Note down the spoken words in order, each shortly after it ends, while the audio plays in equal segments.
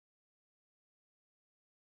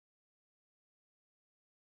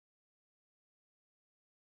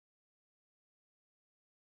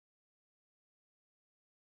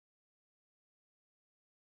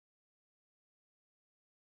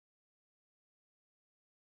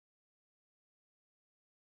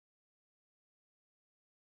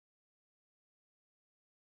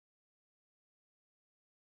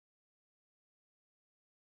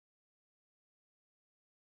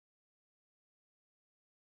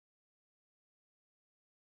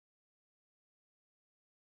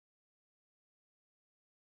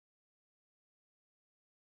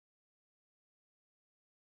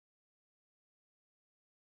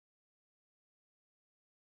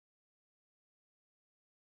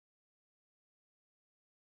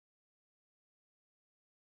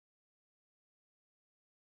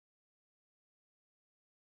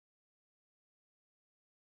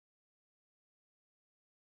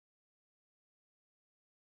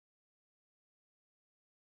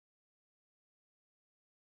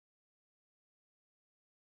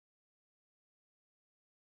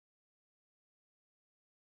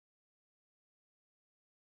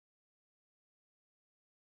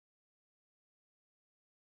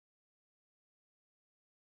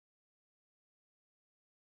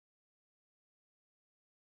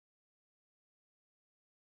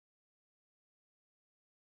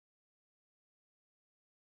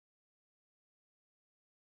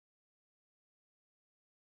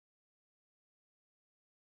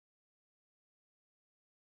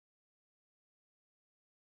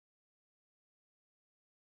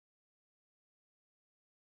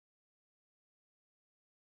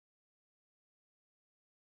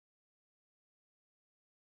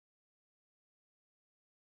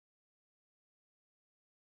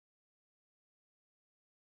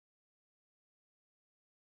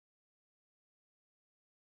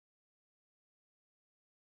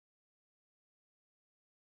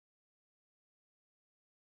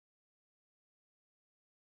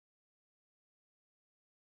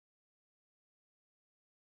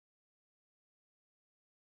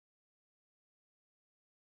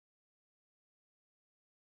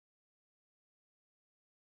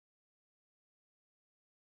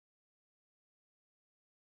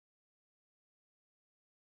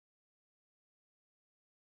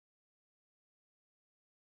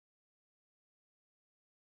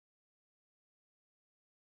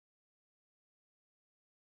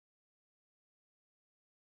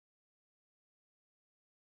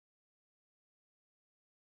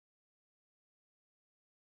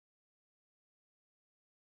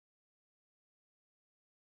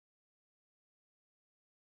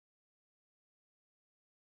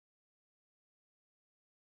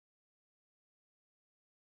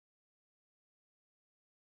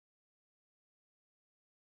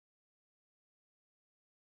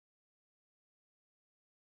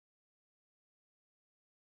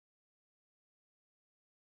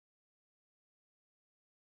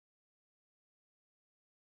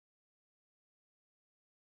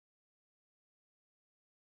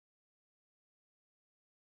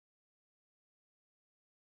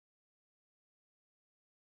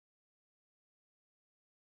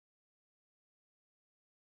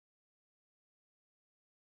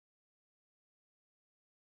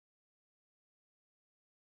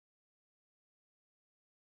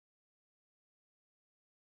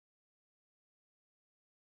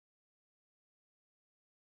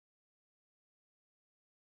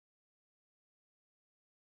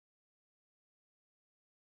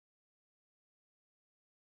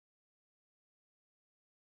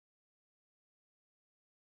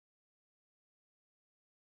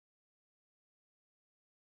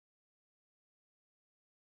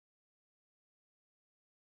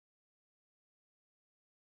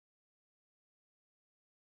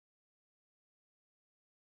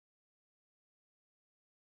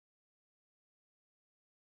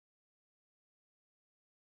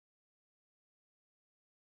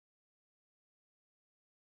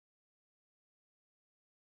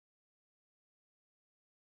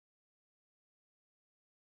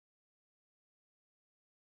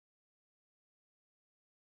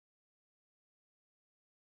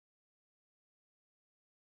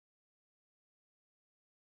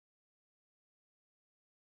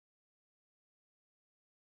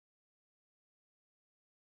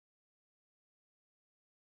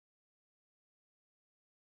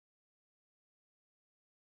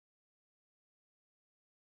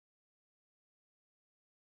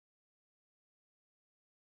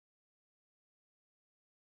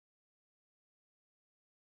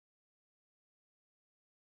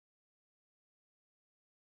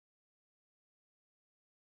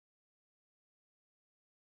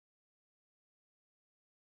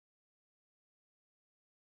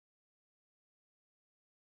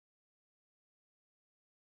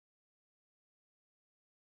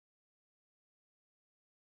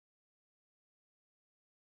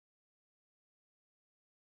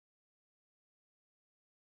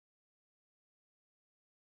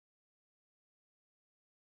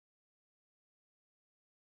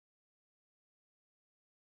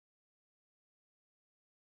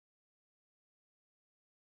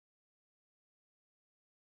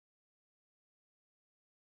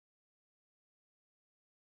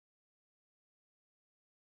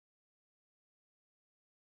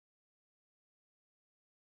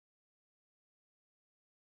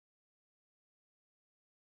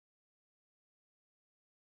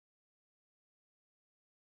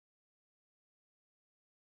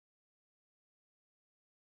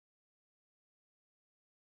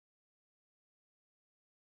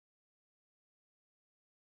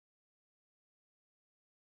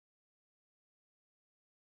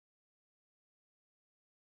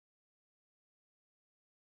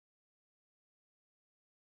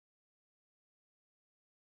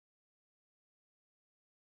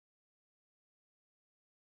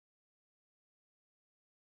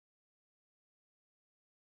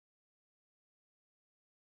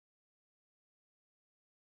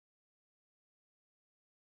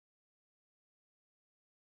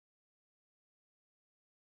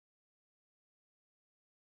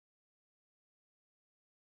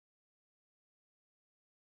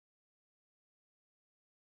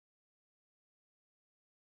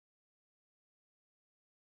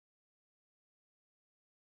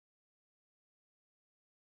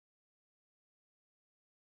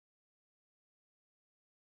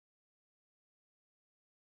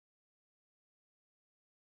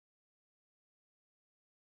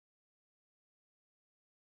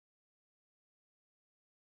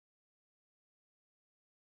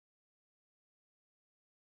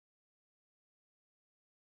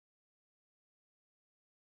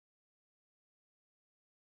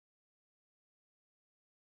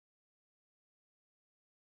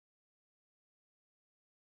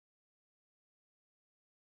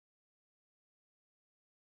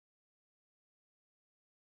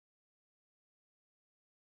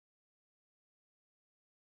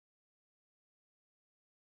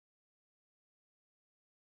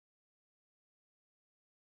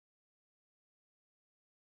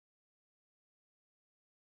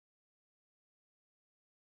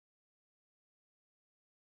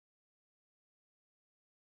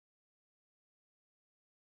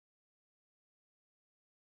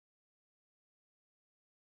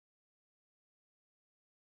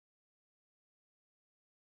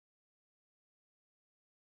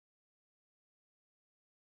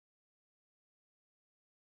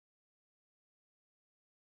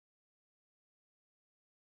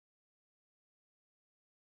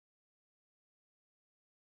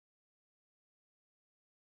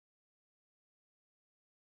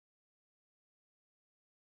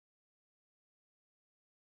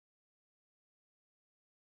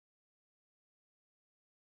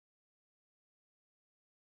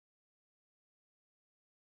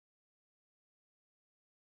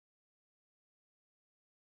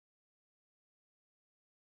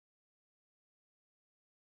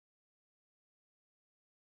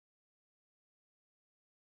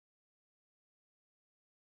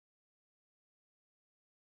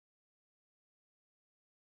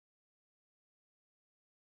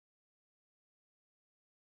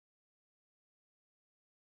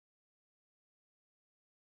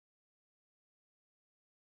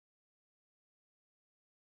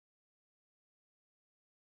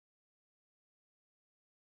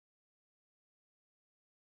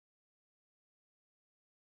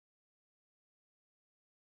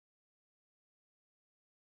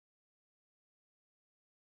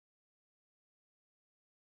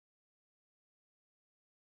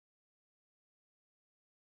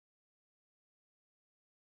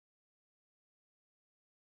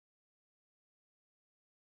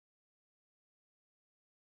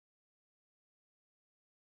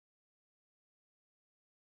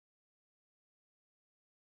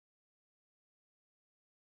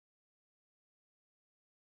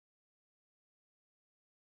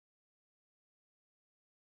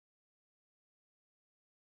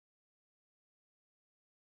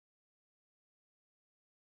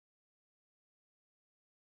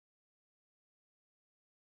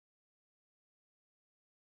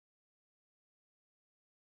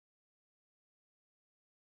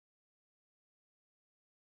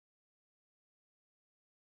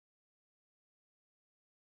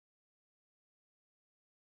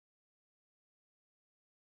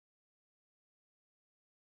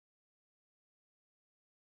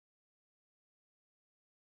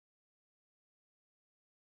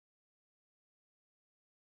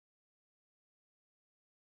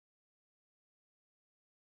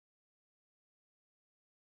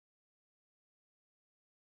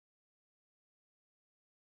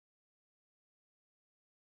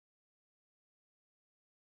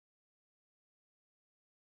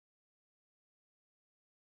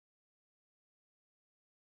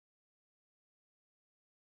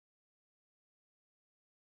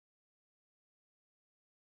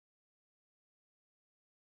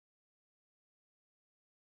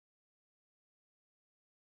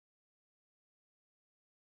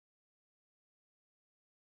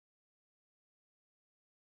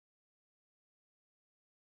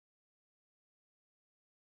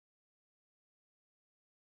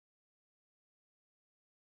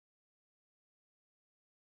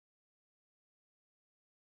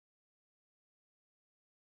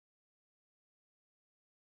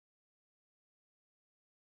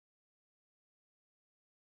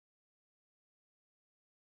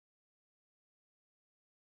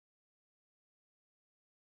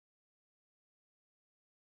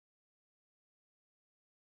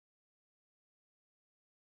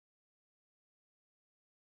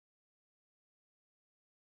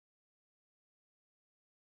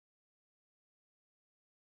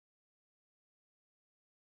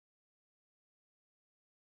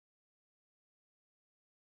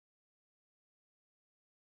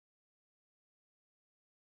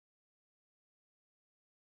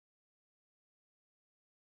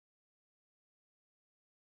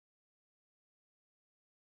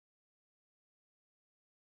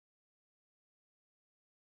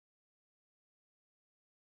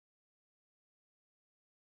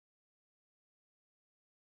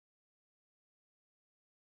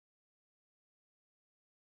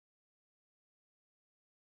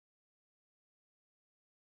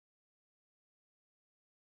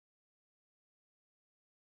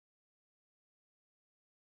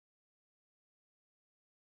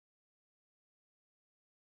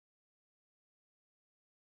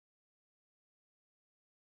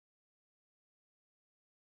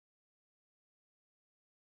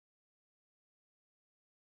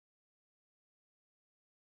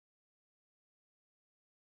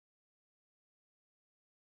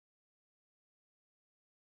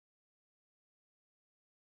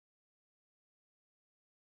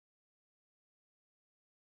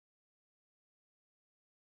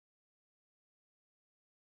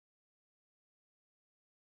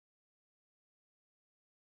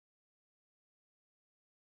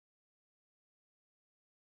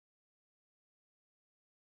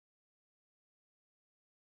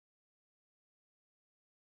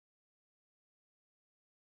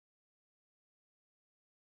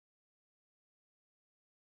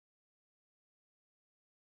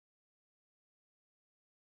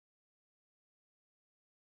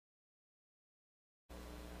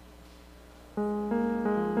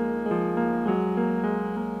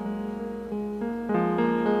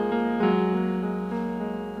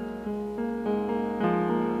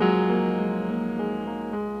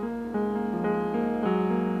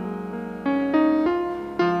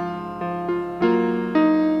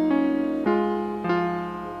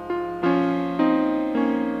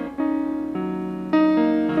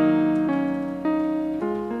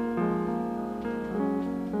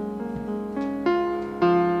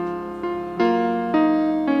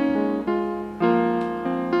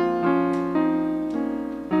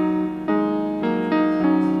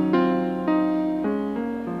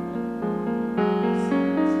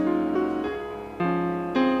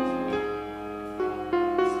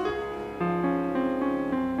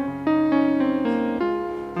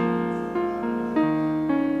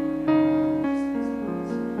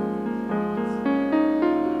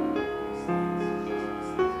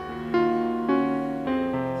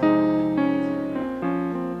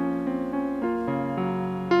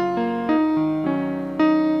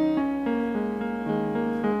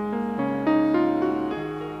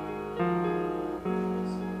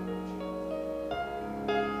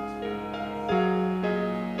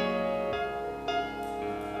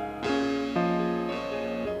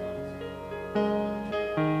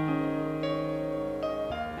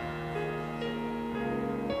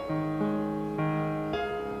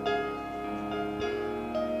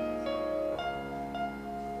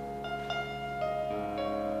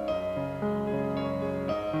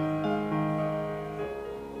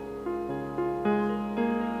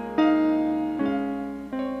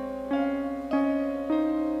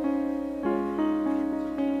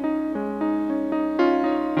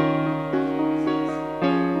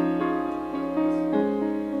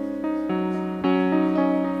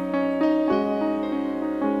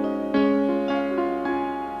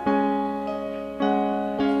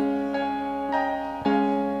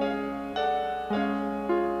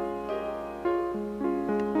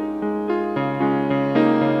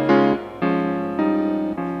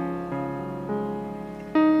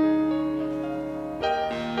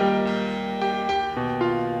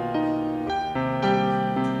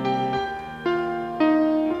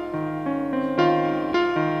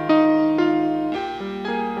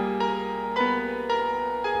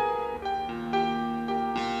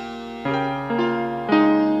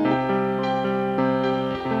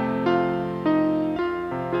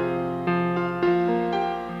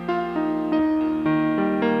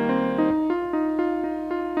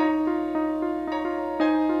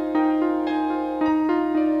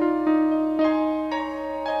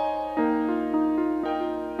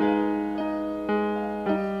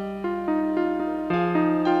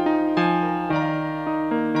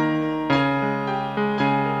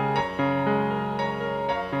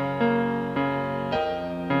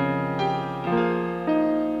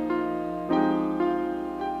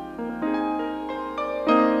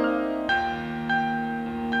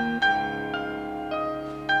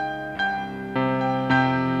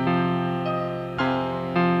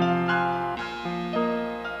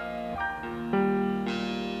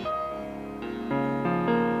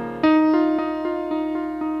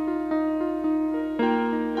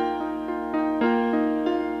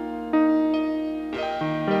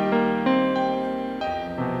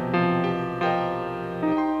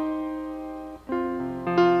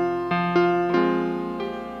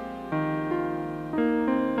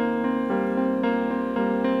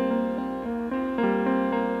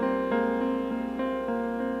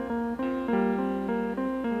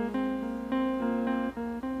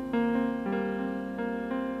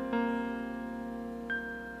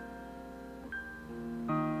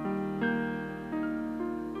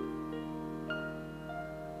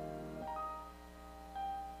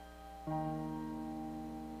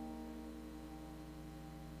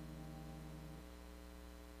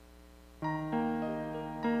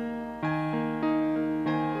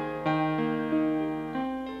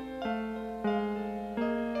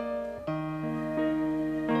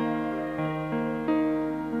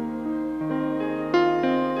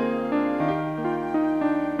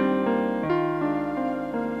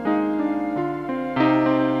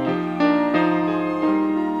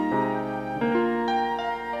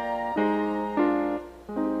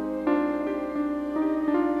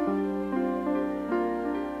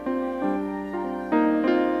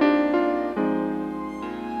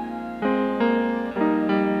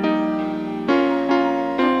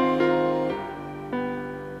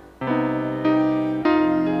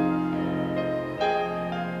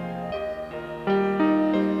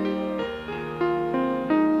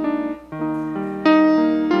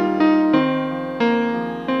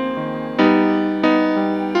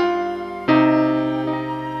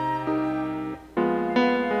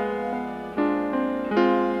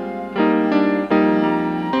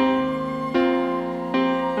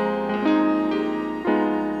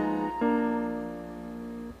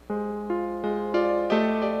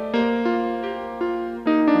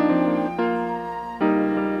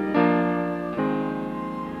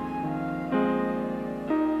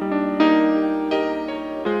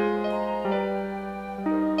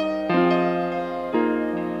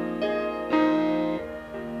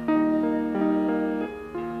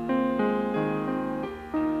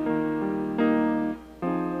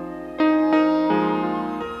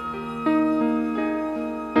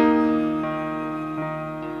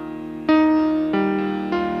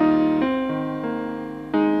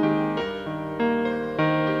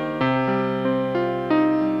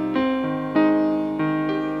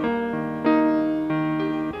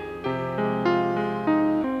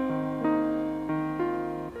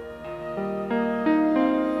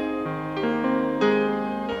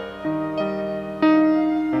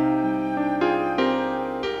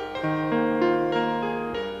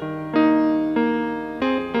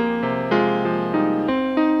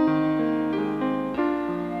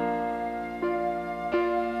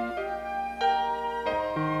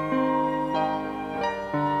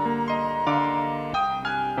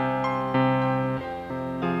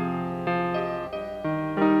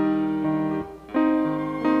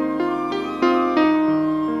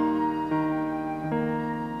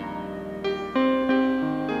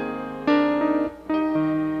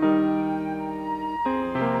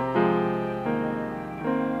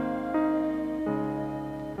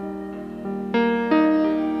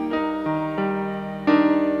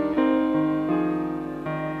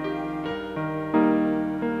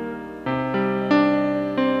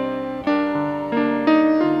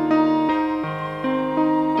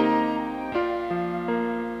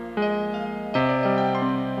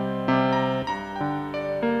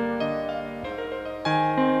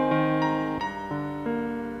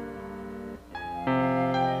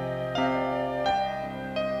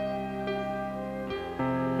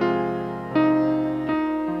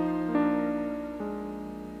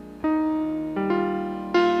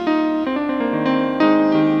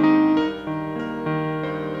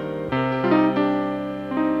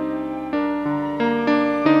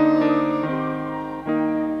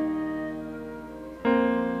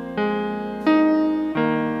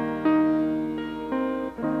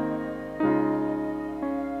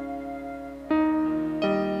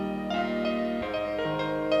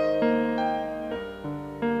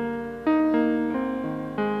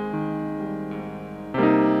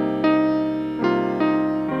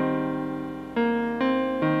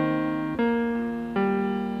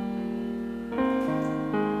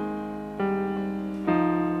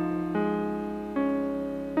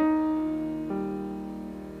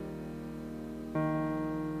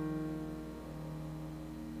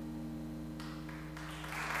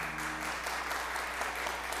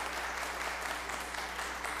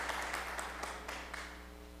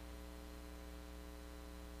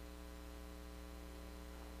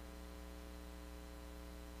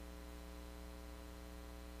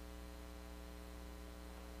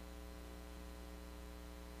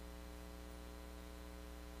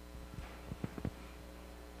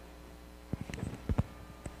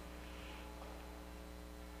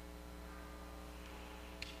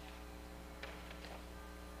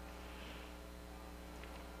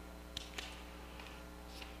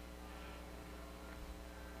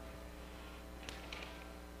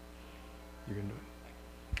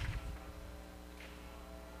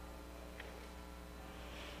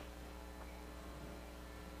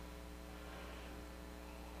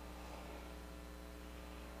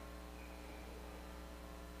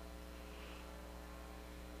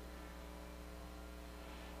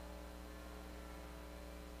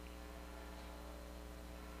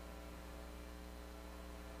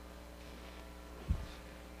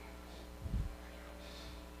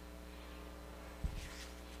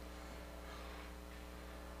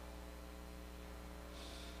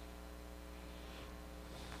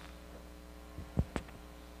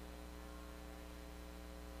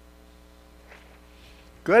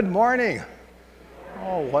Good morning.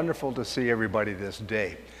 Oh, wonderful to see everybody this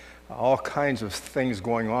day. All kinds of things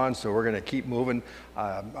going on, so we're going to keep moving.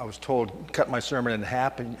 I was told cut my sermon in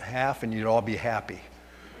half and you'd all be happy.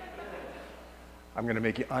 I'm going to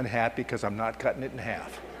make you unhappy because I'm not cutting it in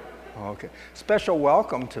half. Okay. Special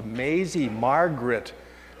welcome to Maisie Margaret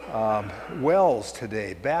Wells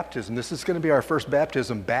today, baptism. This is going to be our first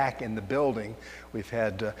baptism back in the building. We've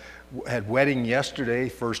had wedding yesterday,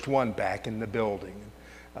 first one back in the building.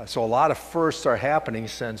 So a lot of firsts are happening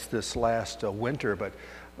since this last winter, but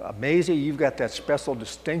Maisie, you've got that special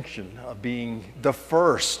distinction of being the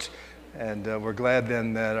first, and we're glad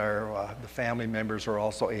then that the family members are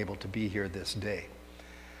also able to be here this day.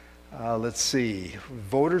 Let's see,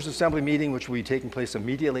 Voters Assembly meeting, which will be taking place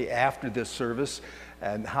immediately after this service,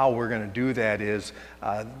 and how we're going to do that is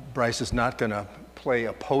Bryce is not going to play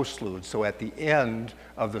a postlude, so at the end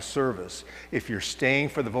of the service, if you're staying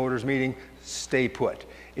for the voters meeting, stay put.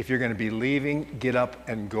 If you're going to be leaving, get up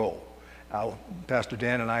and go. Pastor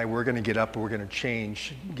Dan and I, we're going to get up, we're going to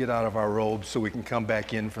change, get out of our robes so we can come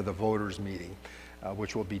back in for the voters meeting,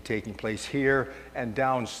 which will be taking place here and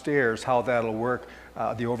downstairs. How that'll work,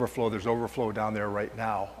 the overflow, there's overflow down there right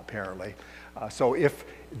now, apparently. So if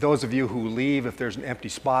those of you who leave, if there's an empty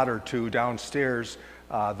spot or two downstairs,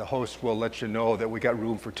 the host will let you know that we got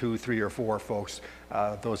room for 2, 3, or 4 folks.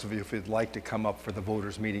 Those of you, if you'd like to come up for the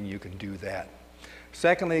voters meeting, you can do that.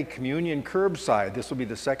 Secondly, communion curbside. This will be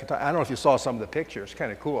the second time. I don't know if you saw some of the pictures. Kind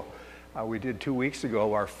of cool. We did 2 weeks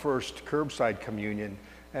ago our first curbside communion,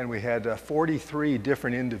 and we had 43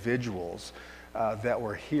 different individuals that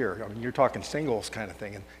were here. I mean, you're talking singles kind of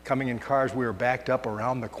thing, and coming in cars. We were backed up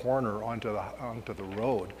around the corner onto the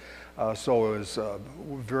road. So it was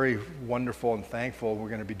very wonderful and thankful. We're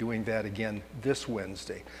going to be doing that again this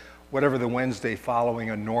Wednesday, whatever the Wednesday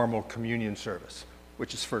following a normal communion service,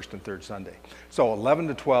 which is first and third Sunday. So 11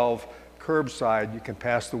 to 12, curbside. You can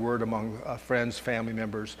pass the word among friends, family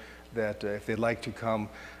members, that if they'd like to come,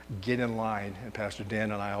 get in line, and Pastor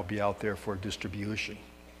Dan and I will be out there for distribution.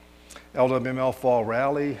 LWML Fall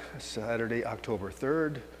Rally, Saturday, October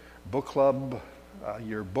 3rd. Book Club,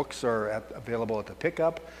 your books are available at the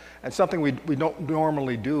pickup. And something we don't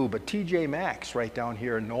normally do, but TJ Maxx right down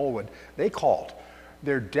here in Knollwood, they called.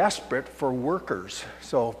 They're desperate for workers.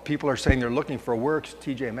 So people are saying they're looking for work.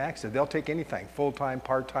 TJ Maxx said they'll take anything, full-time,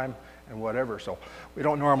 part-time, and whatever. So we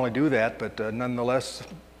don't normally do that, but nonetheless,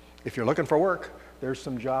 if you're looking for work, there's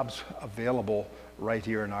some jobs available right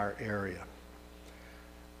here in our area.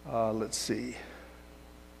 Let's see.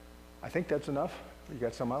 I think that's enough. You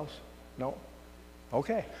got something else? No?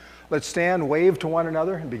 Okay. Let's stand, wave to one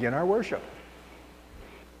another, and begin our worship.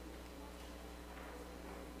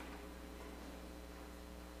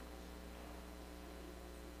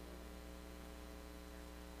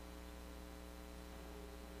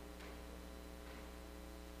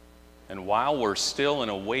 And while we're still in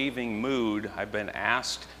a waving mood, I've been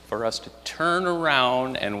asked for us to turn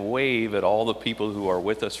around and wave at all the people who are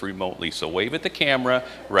with us remotely. So wave at the camera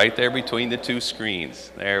right there between the 2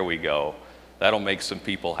 screens. There we go. That'll make some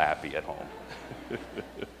people happy at home.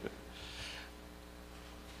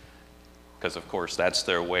 Because, of course, that's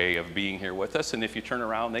their way of being here with us. And if you turn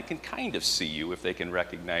around, they can kind of see you. If they can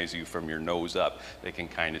recognize you from your nose up, they can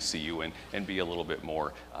kind of see you and be a little bit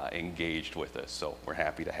more engaged with us. So we're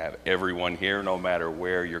happy to have everyone here, no matter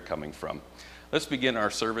where you're coming from. Let's begin our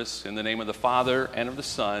service in the name of the Father, and of the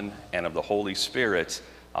Son, and of the Holy Spirit.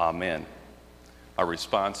 Amen. Our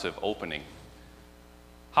responsive opening.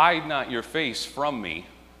 Hide not your face from me.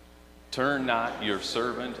 Turn not your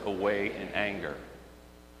servant away in anger.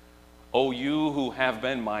 O you who have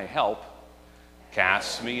been my help,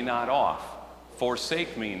 cast me not off,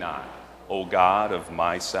 forsake me not, O God of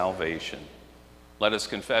my salvation. Let us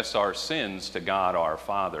confess our sins to God our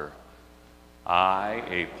Father. I,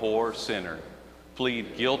 a poor sinner,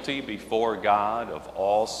 plead guilty before God of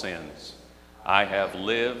all sins. I have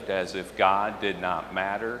lived as if God did not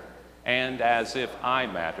matter, and as if I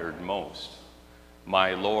mattered most.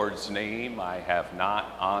 My Lord's name I have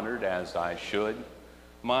not honored as I should.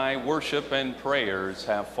 My worship and prayers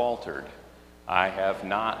have faltered. I have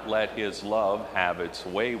not let his love have its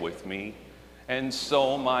way with me, and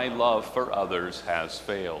so my love for others has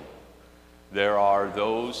failed. There are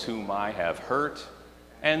those whom I have hurt,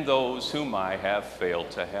 and those whom I have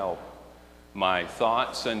failed to help. My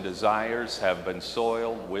thoughts and desires have been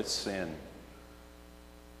soiled with sin.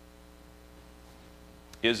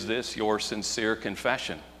 Is this your sincere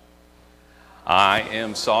confession? I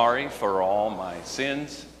am sorry for all my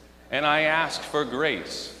sins, and I ask for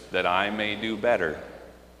grace that I may do better.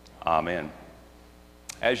 Amen.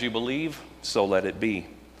 As you believe, so let it be.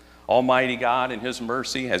 Almighty God, in his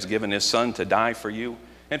mercy, has given his Son to die for you,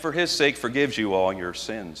 and for his sake forgives you all your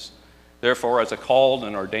sins. Therefore, as a called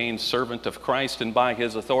and ordained servant of Christ and by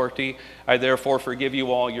his authority, I therefore forgive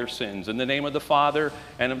you all your sins. In the name of the Father,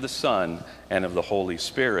 and of the Son, and of the Holy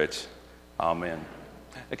Spirit. Amen.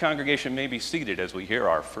 The congregation may be seated as we hear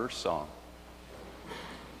our first song.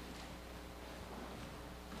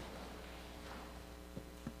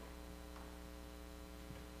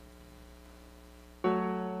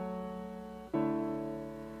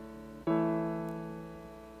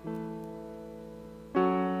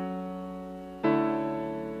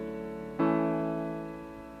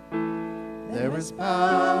 There is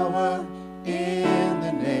power in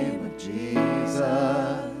the name of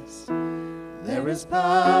Jesus. There is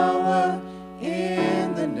power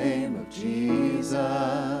in the name of Jesus.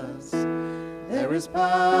 There is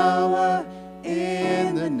power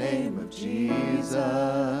in the name of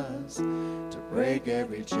Jesus to break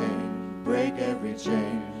every chain, break every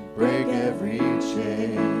chain, break every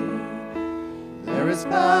chain. There is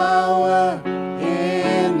power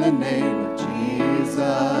in the name of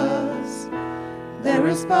Jesus. There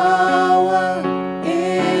is power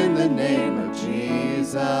in the name of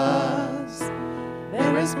Jesus.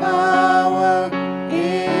 There is power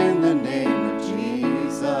in the name of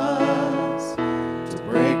Jesus to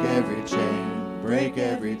break every chain, break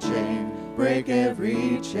every chain, break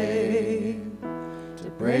every chain.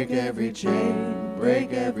 To break every chain,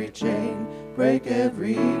 break every chain, break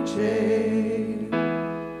every chain.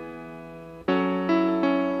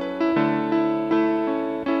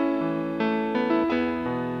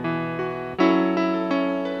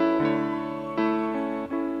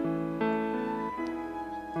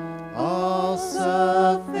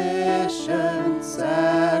 All-sufficient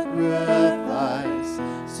sacrifice,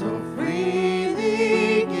 so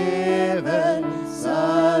freely given,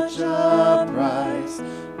 such a price,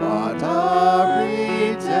 bought our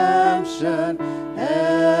redemption,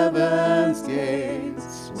 heaven's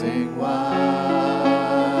gates swing wide.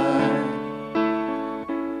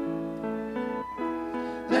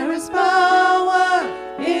 There is power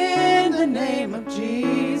in the name of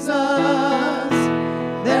Jesus.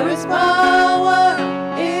 There is power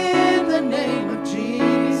in the name of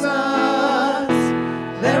Jesus.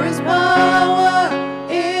 There is power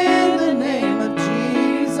in the name of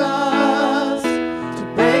Jesus to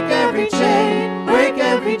break every chain, break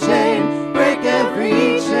every chain, break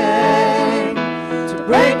every chain. To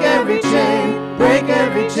break every chain, break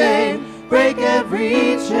every chain, break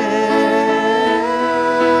every chain.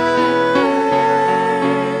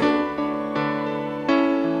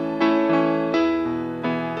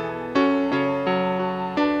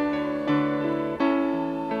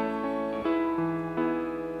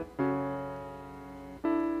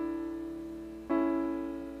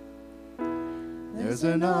 There's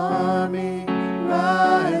an army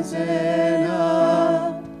rising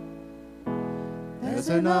up. There's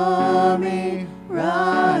an army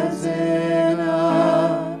rising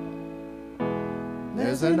up.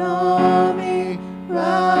 There's an army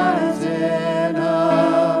rising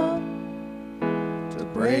up to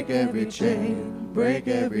break every chain, break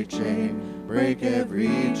every chain, break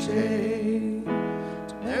every chain.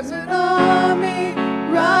 There's an army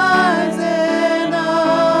rising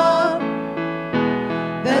up.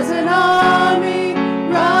 There's an army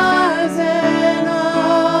rising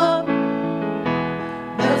up.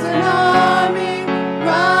 There's an army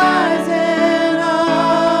rising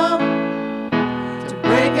up to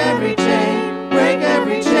break every chain, break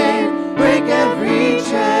every chain, break every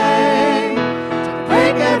chain. To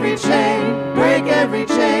break every chain, break every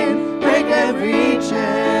chain, break every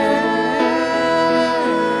chain.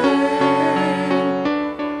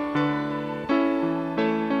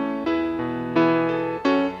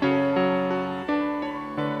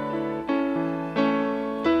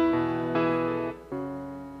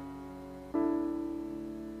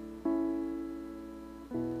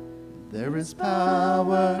 There is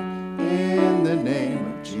power in the name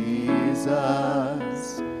of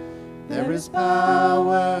Jesus. There is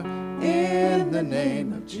power in the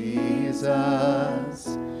name of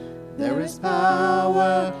Jesus. There is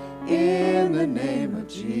power in the name of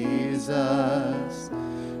Jesus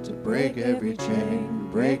to break every chain,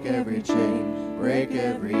 break every chain, break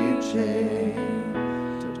every chain.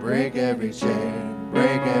 To break every chain,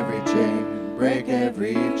 break every chain, break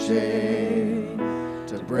every chain.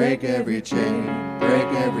 To break every chain, break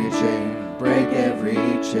every chain, break every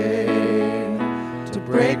chain. To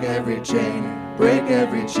break every chain, break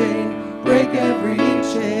every chain, break every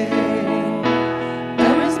chain.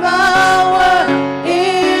 There is power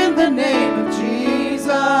in the name of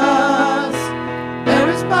Jesus. There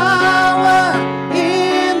is power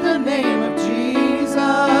in the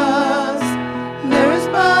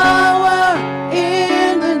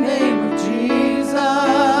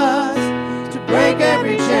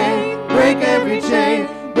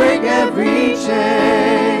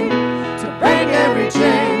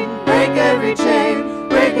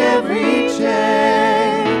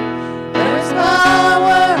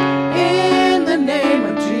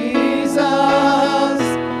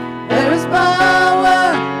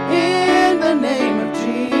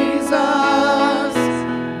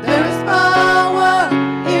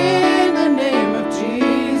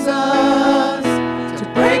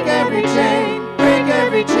every chain, break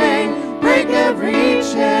every chain, break every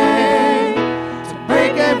chain. To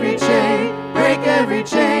break every chain, break every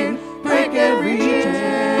chain, break every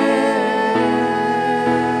chain.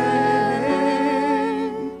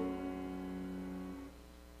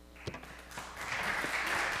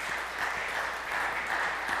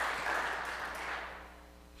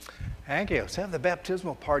 Thank you. Let's have the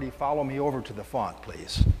baptismal party follow me over to the font,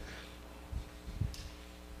 please.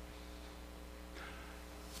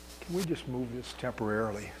 Can we just move this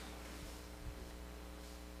temporarily?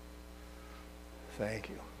 Thank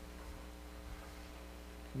you.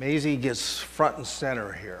 Maisie gets front and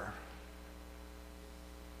center here.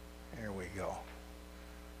 There we go.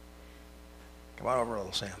 Come on over,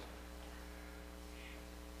 little Sam.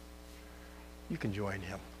 You can join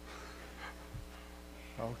him.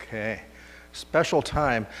 Okay. Special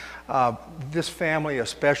time. This family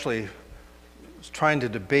especially was trying to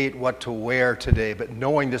debate what to wear today, but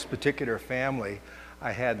knowing this particular family,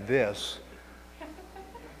 I had this.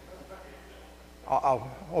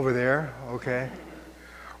 Over there, okay.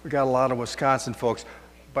 We got a lot of Wisconsin folks,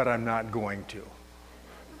 but I'm not going to.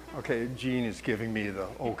 Okay, Jean is giving me the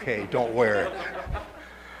okay, don't wear it.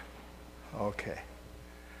 Okay.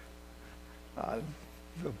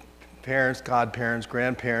 The parents, godparents,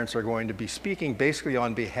 grandparents are going to be speaking basically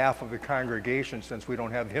on behalf of the congregation since we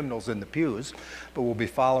don't have hymnals in the pews, but we'll be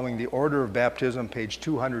following the order of baptism, page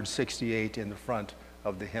 268 in the front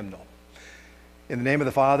of the hymnal. In the name of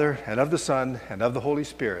the Father, and of the Son, and of the Holy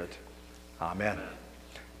Spirit. Amen.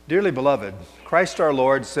 Dearly beloved, Christ our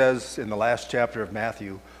Lord says in the last chapter of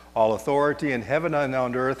Matthew, all authority in heaven and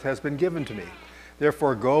on earth has been given to me.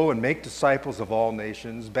 Therefore go and make disciples of all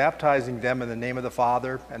nations, baptizing them in the name of the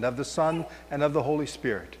Father, and of the Son, and of the Holy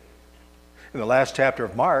Spirit. In the last chapter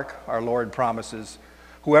of Mark, our Lord promises,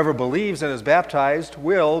 whoever believes and is baptized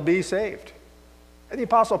will be saved. And the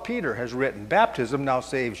Apostle Peter has written, baptism now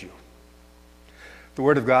saves you. The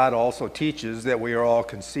Word of God also teaches that we are all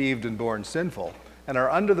conceived and born sinful, and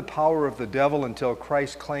are under the power of the devil until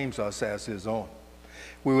Christ claims us as his own.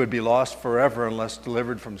 We would be lost forever unless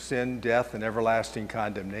delivered from sin, death, and everlasting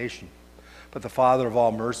condemnation. But the Father of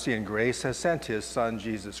all mercy and grace has sent his Son,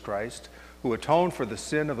 Jesus Christ, who atoned for the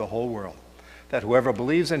sin of the whole world, that whoever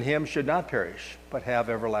believes in him should not perish, but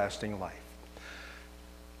have everlasting life.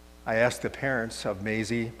 I ask the parents of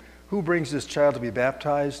Maisie, who brings this child to be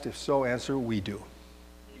baptized? If so, answer, we do.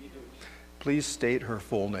 We do. Please state her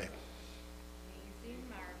full name.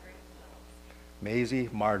 Maisie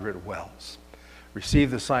Margaret Wells.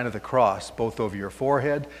 Receive the sign of the cross both over your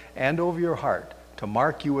forehead and over your heart to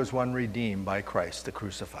mark you as one redeemed by Christ the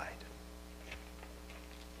crucified.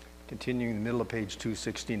 Continuing in the middle of page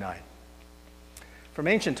 269. From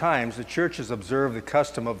ancient times, the church has observed the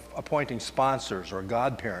custom of appointing sponsors or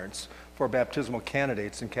godparents for baptismal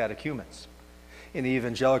candidates and catechumens. In the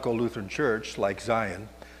evangelical Lutheran Church, like Zion,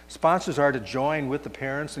 sponsors are to join with the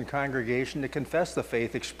parents and congregation to confess the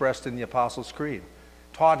faith expressed in the Apostles' Creed,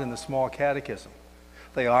 taught in the small catechism.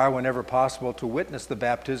 They are, whenever possible, to witness the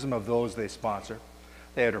baptism of those they sponsor.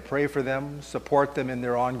 They are to pray for them, support them in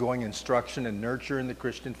their ongoing instruction and nurture in the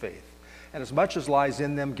Christian faith. And as much as lies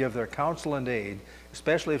in them, give their counsel and aid,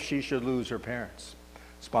 especially if she should lose her parents.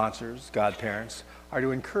 Sponsors, godparents, are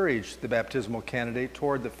to encourage the baptismal candidate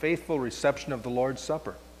toward the faithful reception of the Lord's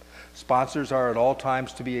Supper. Sponsors are at all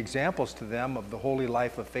times to be examples to them of the holy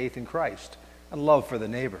life of faith in Christ and love for the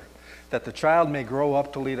neighbor, that the child may grow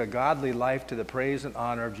up to lead a godly life to the praise and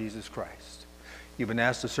honor of Jesus Christ. You've been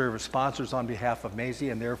asked to serve as sponsors on behalf of Maisie,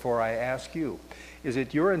 and therefore I ask you, is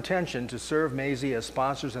it your intention to serve Maisie as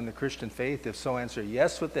sponsors in the Christian faith? If so, answer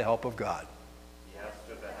yes with the help of God. Yes,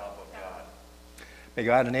 with the help of God. May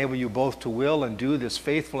God enable you both to will and do this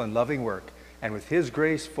faithful and loving work, and with his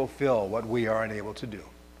grace fulfill what we are unable to do.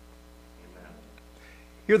 Amen.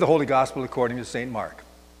 Hear the Holy Gospel according to St. Mark.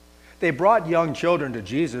 They brought young children to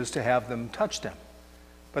Jesus to have them touch them.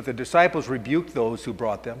 But the disciples rebuked those who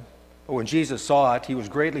brought them. But when Jesus saw it, he was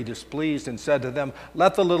greatly displeased and said to them,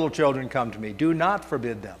 let the little children come to me. Do not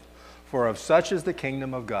forbid them, for of such is the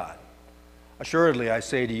kingdom of God. Assuredly, I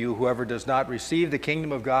say to you, whoever does not receive the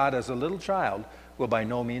kingdom of God as a little child will by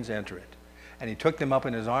no means enter it. And he took them up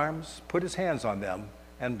in his arms, put his hands on them,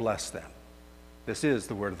 and blessed them. This is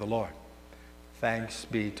the word of the Lord. Thanks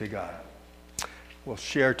be to God. We'll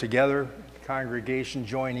share together, the congregation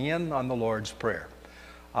joining in on the Lord's Prayer.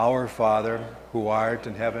 Our Father, who art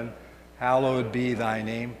in heaven, hallowed be thy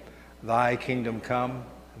name. Thy kingdom come,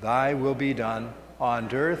 thy will be done,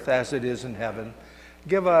 on earth as it is in heaven.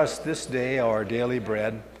 Give us this day our daily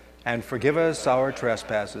bread, and forgive us our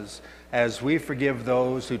trespasses, as we forgive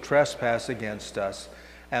those who trespass against us.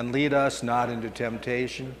 And lead us not into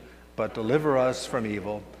temptation, but deliver us from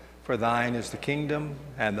evil. For thine is the kingdom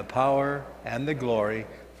and the power and the glory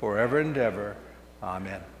forever and ever.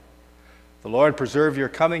 Amen. The Lord preserve your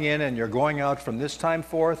coming in and your going out from this time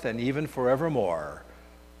forth and even forevermore.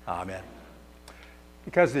 Amen.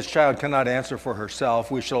 Because this child cannot answer for herself,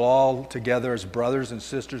 we shall all together as brothers and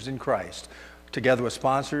sisters in Christ, together with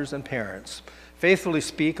sponsors and parents, faithfully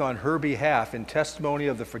speak on her behalf in testimony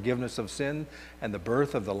of the forgiveness of sin and the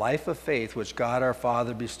birth of the life of faith which God our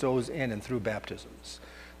Father bestows in and through baptisms.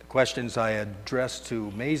 The questions I address to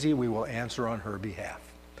Maisie, we will answer on her behalf.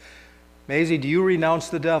 Maisie, do you renounce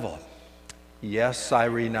the devil? Yes, I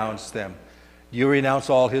renounce them. Do you renounce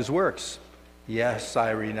all his works? Yes,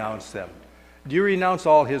 I renounce them. Do you renounce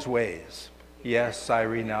all his ways? Yes, I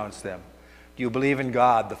renounce them. Do you believe in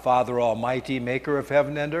God, the Father Almighty, maker of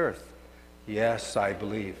heaven and earth? Yes, I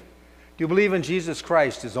believe. Do you believe in Jesus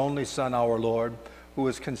Christ, his only Son, our Lord, who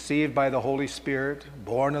was conceived by the Holy Spirit,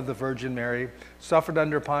 born of the Virgin Mary, suffered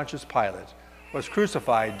under Pontius Pilate, was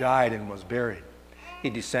crucified, died, and was buried?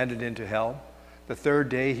 He descended into hell. The third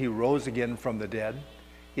day he rose again from the dead.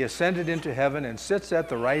 He ascended into heaven and sits at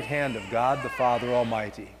the right hand of God, the Father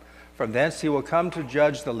Almighty. From thence he will come to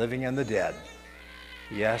judge the living and the dead.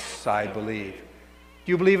 Yes, I believe.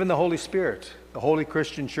 Do you believe in the Holy Spirit, the Holy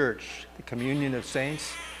Christian Church, the communion of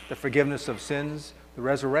saints, the forgiveness of sins, the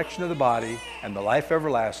resurrection of the body, and the life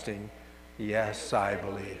everlasting? Yes, I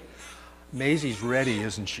believe. Maisie's ready,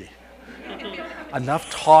 isn't she? Enough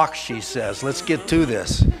talk, she says. Let's get to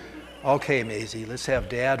this. Okay, Maisie, let's have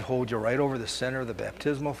Dad hold you right over the center of the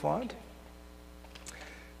baptismal font.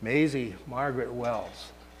 Maisie Margaret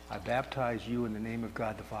Wells, I baptize you in the name of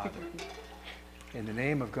God the Father, in the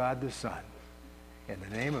name of God the Son, in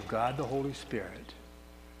the name of God the Holy Spirit.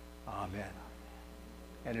 Amen.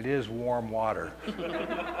 And it is warm water. Okay.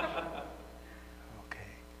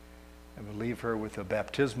 And we'll leave her with a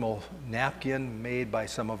baptismal napkin made by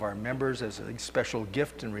some of our members as a special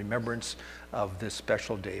gift in remembrance of this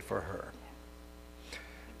special day for her.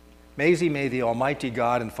 Maisie, may the Almighty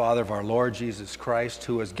God and Father of our Lord Jesus Christ,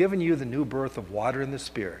 who has given you the new birth of water in the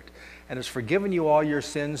Spirit, and has forgiven you all your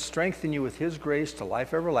sins, strengthen you with his grace to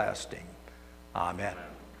life everlasting. Amen.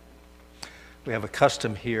 We have a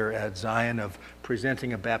custom here at Zion of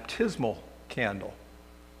presenting a baptismal candle.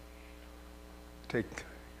 Go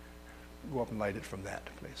up and light it from that,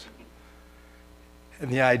 please. And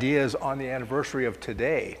the idea is on the anniversary of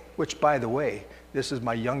today, which, by the way, this is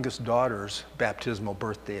my youngest daughter's baptismal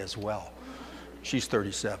birthday as well. She's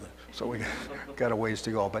 37, so we got a ways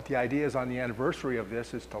to go. But the idea is on the anniversary of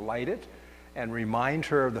this is to light it and remind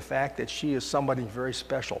her of the fact that she is somebody very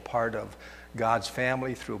special, part of God's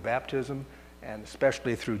family through baptism, and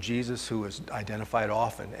especially through Jesus, who is identified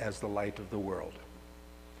often as the light of the world.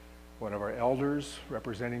 One of our elders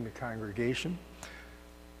representing the congregation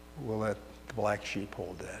will let the black sheep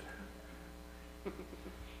hold that.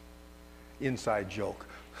 Inside joke.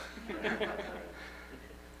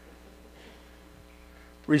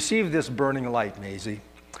 Receive this burning light, Maisie,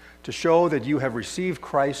 to show that you have received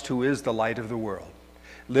Christ, who is the light of the world.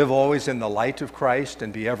 Live always in the light of Christ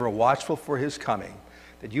and be ever watchful for his coming,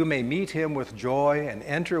 that you may meet him with joy and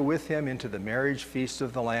enter with him into the marriage feast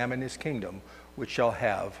of the Lamb in his kingdom, which shall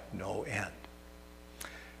have no end.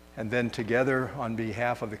 And then together, on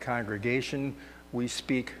behalf of the congregation, we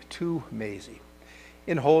speak to Maisie.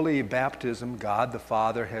 In holy baptism, God the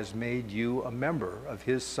Father has made you a member of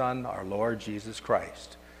his Son, our Lord Jesus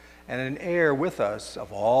Christ, and an heir with us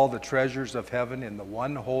of all the treasures of heaven in the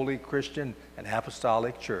one holy Christian and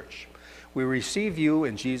apostolic church. We receive you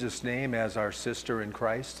in Jesus' name as our sister in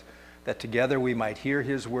Christ, that together we might hear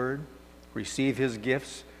his word, receive his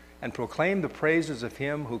gifts, and proclaim the praises of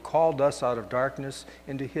him who called us out of darkness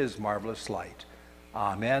into his marvelous light.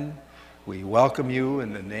 Amen. We welcome you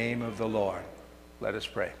in the name of the Lord. Let us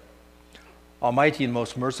pray. Almighty and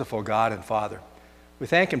most merciful God and Father, we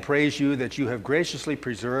thank and praise you that you have graciously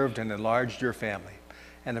preserved and enlarged your family,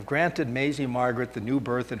 and have granted Maisie Margaret the new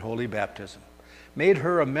birth in holy baptism, made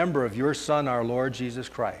her a member of your Son, our Lord Jesus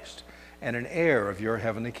Christ, and an heir of your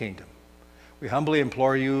heavenly kingdom. We humbly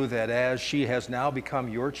implore you that as she has now become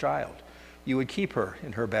your child, you would keep her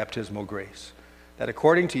in her baptismal grace, that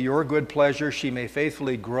according to your good pleasure she may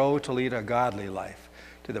faithfully grow to lead a godly life,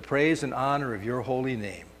 to the praise and honor of your holy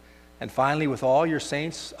name, and finally with all your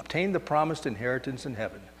saints obtain the promised inheritance in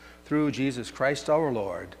heaven, through Jesus Christ our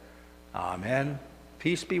Lord. Amen.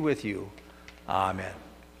 Peace be with you. Amen.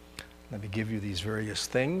 Let me give you these various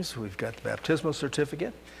things. We've got the baptismal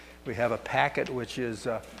certificate. We have a packet which is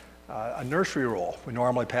a nursery roll. We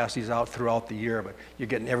normally pass these out throughout the year, but you're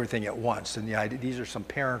getting everything at once. And the idea, these are some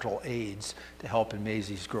parental aids to help in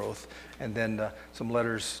Maisie's growth. And then some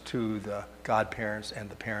letters to the godparents and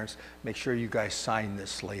the parents. Make sure you guys sign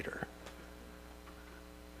this later.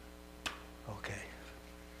 Okay.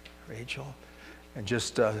 Rachel. And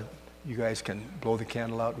just, you guys can blow the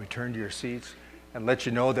candle out, return to your seats, and let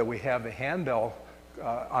you know that we have the handbell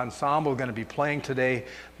ensemble going to be playing today.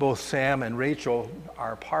 Both Sam and Rachel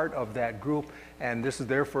are part of that group, and this is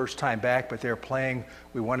their first time back, but they're playing.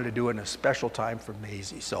 We wanted to do it in a special time for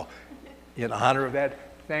Maisie. So in honor of that,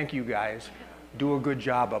 thank you guys. Do a good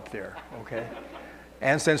job up there, okay?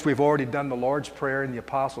 And since we've already done the Lord's Prayer and the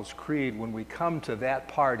Apostles' Creed, when we come to that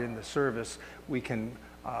part in the service, we can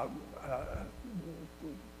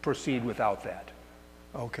proceed without that.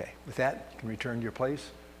 Okay, with that, you can return to your place.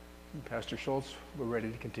 Pastor Schultz, we're ready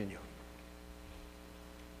to continue.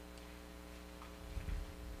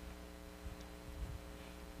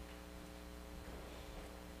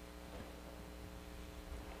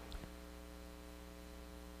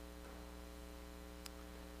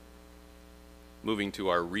 Moving to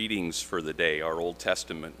our readings for the day, our Old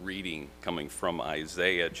Testament reading coming from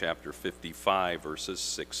Isaiah chapter 55, verses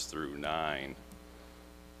 6 through 9.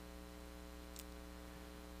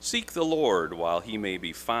 Seek the Lord while he may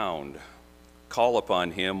be found. Call upon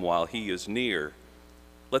him while he is near.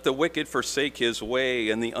 Let the wicked forsake his way,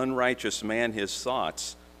 and the unrighteous man his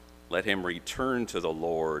thoughts. Let him return to the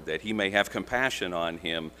Lord, that he may have compassion on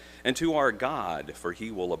him, and to our God, for he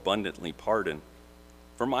will abundantly pardon.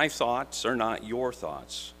 For my thoughts are not your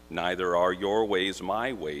thoughts, neither are your ways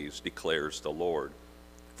my ways, declares the Lord.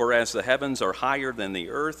 For as the heavens are higher than the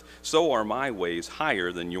earth, so are my ways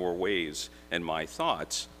higher than your ways, and my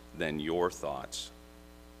thoughts than your thoughts.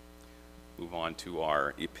 Move on to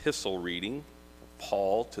our epistle reading,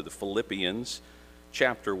 Paul to the Philippians,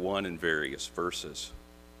 chapter 1 and various verses.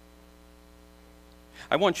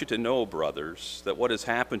 I want you to know, brothers, that what has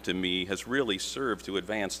happened to me has really served to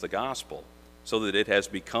advance the gospel, so that it has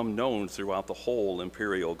become known throughout the whole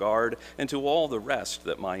imperial guard and to all the rest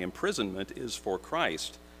that my imprisonment is for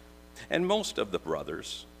Christ. And most of the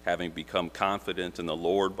brothers, having become confident in the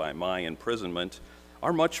Lord by my imprisonment,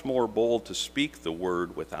 are much more bold to speak the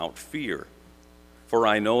word without fear. For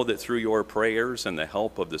I know that through your prayers and the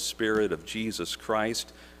help of the Spirit of Jesus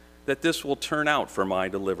Christ, that this will turn out for my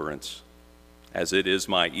deliverance. As it is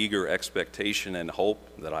my eager expectation and hope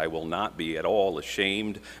that I will not be at all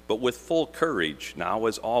ashamed, but with full courage, now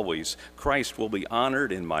as always, Christ will be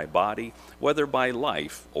honored in my body, whether by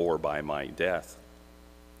life or by my death.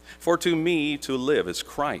 For to me to live is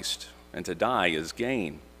Christ, and to die is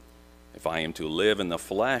gain. If I am to live in the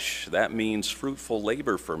flesh, that means fruitful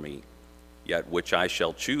labor for me. Yet which I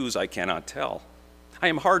shall choose I cannot tell. I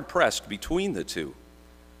am hard-pressed between the two.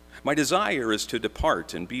 My desire is to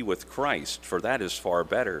depart and be with Christ, for that is far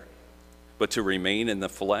better. But to remain in the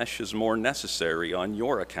flesh is more necessary on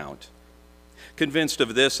your account. Convinced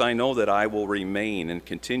of this, I know that I will remain and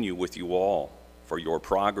continue with you all, for your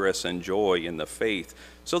progress and joy in the faith,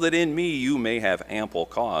 so that in me you may have ample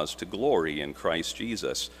cause to glory in Christ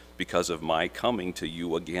Jesus, because of my coming to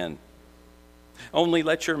you again. Only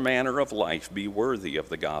let your manner of life be worthy of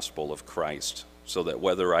the gospel of Christ, so that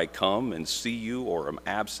whether I come and see you or am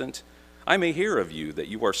absent, I may hear of you that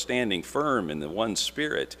you are standing firm in the one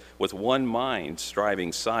Spirit, with one mind,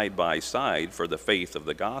 striving side by side for the faith of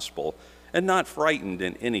the gospel, and not frightened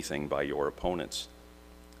in anything by your opponents.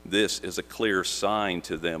 This is a clear sign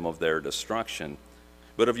to them of their destruction,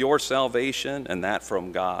 but of your salvation, and that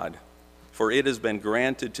from God. For it has been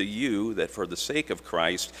granted to you that for the sake of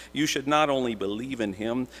Christ you should not only believe in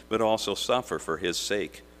him, but also suffer for his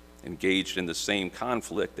sake, engaged in the same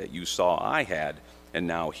conflict that you saw I had, and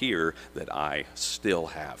now hear that I still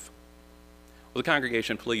have. Will the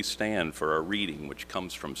congregation please stand for our reading, which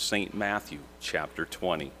comes from St. Matthew, chapter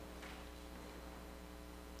 20.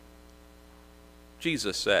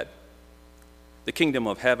 Jesus said, "The kingdom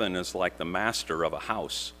of heaven is like the master of a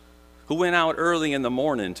house, who went out early in the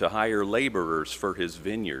morning to hire laborers for his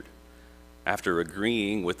vineyard. After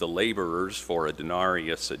agreeing with the laborers for a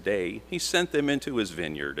denarius a day, he sent them into his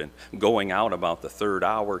vineyard, and going out about the third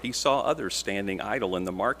hour, he saw others standing idle in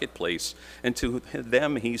the marketplace, and to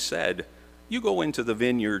them he said, 'You go into the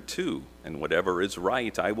vineyard too, and whatever is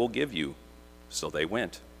right I will give you.' So they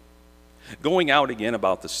went. Going out again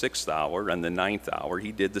about the 6th hour and the 9th hour,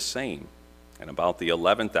 he did the same. And about the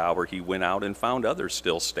 11th hour he went out and found others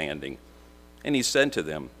still standing. And he said to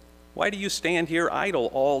them, 'Why do you stand here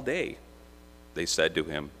idle all day?' They said to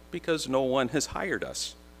him, 'Because no one has hired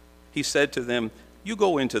us.' He said to them, 'You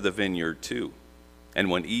go into the vineyard too.' And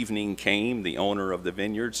when evening came, the owner of the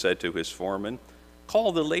vineyard said to his foreman,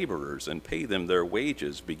 'Call the laborers and pay them their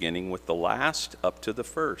wages, beginning with the last up to the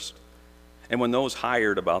first.' And when those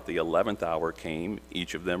hired about the 11th hour came,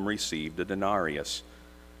 each of them received a denarius.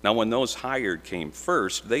 Now when those hired came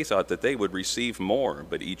first, they thought that they would receive more,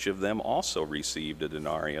 but each of them also received a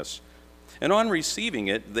denarius. And on receiving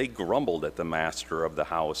it, they grumbled at the master of the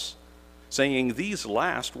house, saying, 'These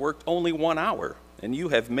last worked only 1 hour, and you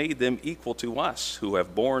have made them equal to us, who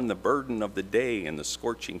have borne the burden of the day and the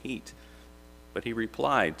scorching heat.' But he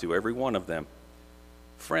replied to every one of them,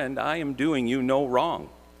 'Friend, I am doing you no wrong.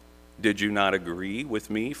 Did you not agree with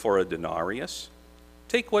me for a denarius?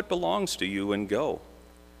 Take what belongs to you and go.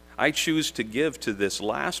 I choose to give to this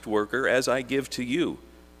last worker as I give to you.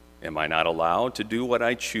 Am I not allowed to do what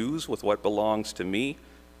I choose with what belongs to me,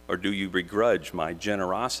 or do you begrudge my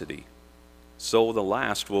generosity? So the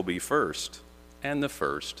last will be first, and the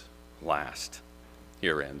first last.'"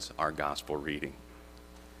 Here ends our gospel reading.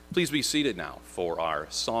 Please be seated now for our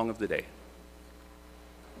song of the day.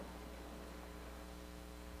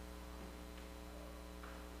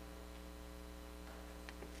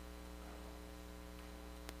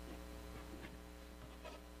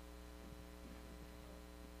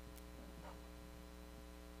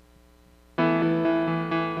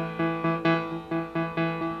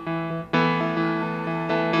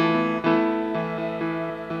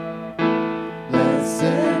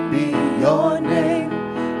 Blessed be your name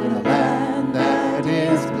in a land that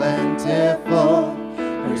is plentiful,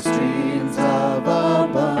 where streams of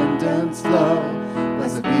abundance flow.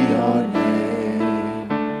 Blessed be your name.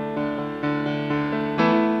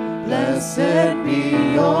 Blessed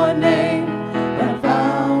be your name, when I'm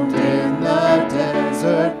found in the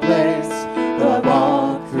desert place, though I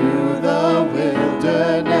walk through the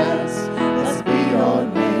wilderness. Blessed be your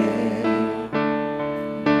name.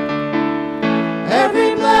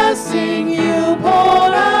 Every blessing you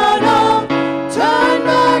pour out, I'll turn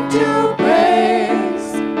back to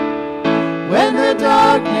praise. When the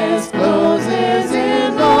darkness closes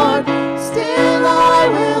in, Lord, still I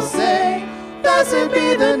will say, blessed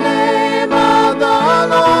be the name of the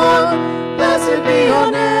Lord. Blessed be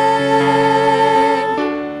your name.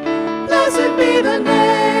 Blessed be the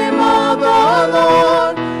name of the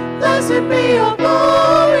Lord. Blessed be your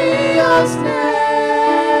glorious name.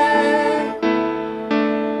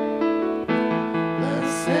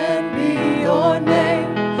 Blessed be your name,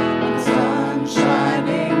 when the sun's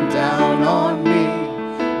shining down on me,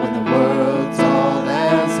 when the world's all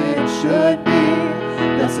as it should be.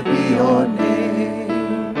 Blessed be your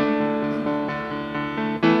name.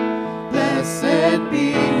 Blessed be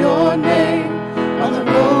your name, on the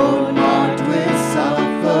road marked with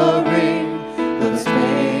suffering, though there's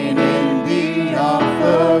pain in the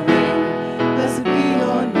offering. Blessed be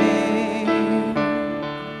your name.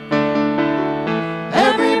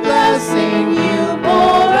 Every blessing you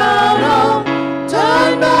pour out, I'll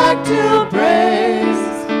turn back to praise.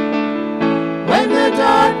 When the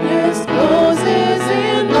darkness closes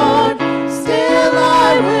in, Lord, still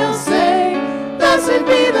I will say, blessed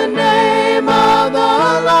be the name of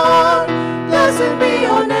the Lord. Blessed be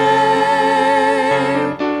your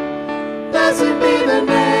name. Blessed be the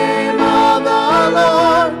name of the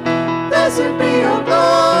Lord. Blessed be your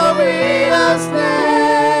glorious name.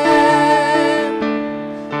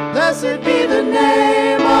 Blessed be the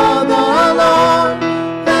name of the Lord.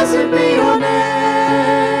 Blessed be your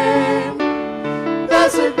name.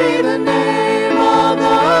 Blessed be the name of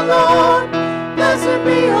the Lord. Blessed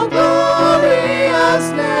be your glorious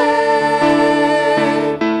name.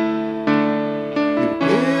 You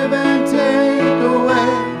give and take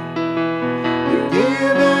away. You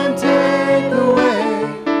give and take away.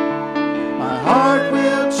 My heart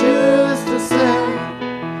will choose to say,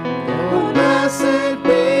 oh, blessed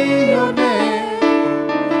be your name.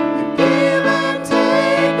 You give and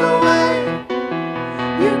take away.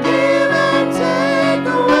 You give and take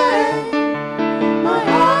away. My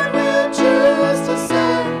heart will choose to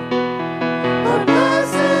say, oh,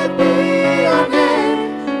 blessed be your name.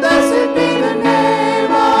 Blessed be the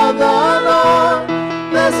name of the Lord.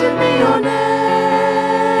 Blessed be your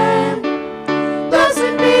name.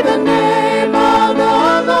 Blessed be the name of the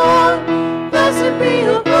Lord. Blessed be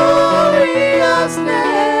your glorious name.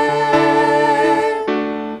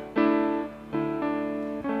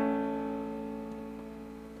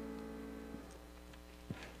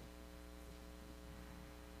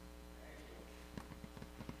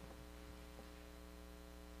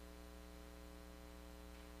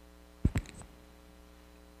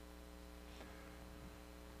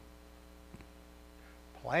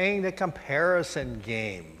 Playing the comparison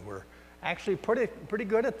game. We're actually pretty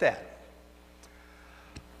good at that.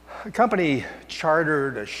 A company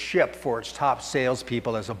chartered a ship for its top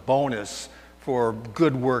salespeople as a bonus for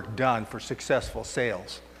good work done for successful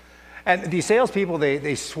sales. And these salespeople,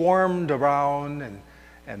 they swarmed around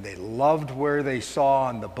and they loved where they saw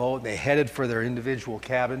on the boat. They headed for their individual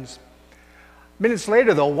cabins. Minutes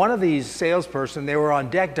later, though, one of these salesperson, they were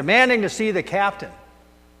on deck demanding to see the captain.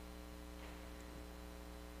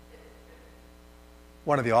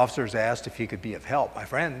 One of the officers asked if he could be of help. "My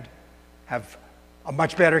friend, have a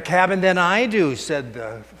much better cabin than I do," said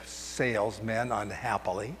the salesman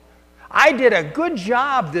unhappily. "I did a good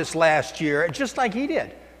job this last year, just like he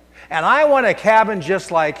did, and I want a cabin just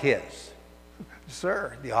like his."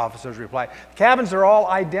 "Sir," the officers replied, "cabins are all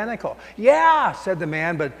identical." "Yeah," said the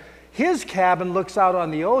man, "but his cabin looks out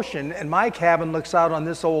on the ocean, and my cabin looks out on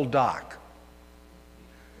this old dock."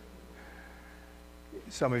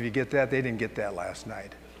 Some of you get that? They didn't get that last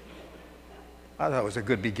night. I thought it was a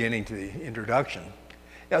good beginning to the introduction.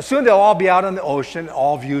 Now, soon they'll all be out on the ocean.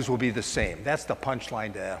 All views will be the same. That's the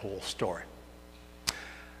punchline to that whole story.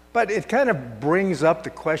 But it kind of brings up the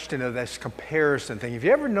question of this comparison thing. Have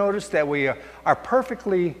you ever noticed that we are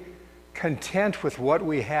perfectly content with what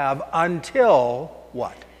we have until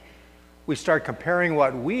what? We start comparing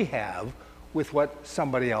what we have with what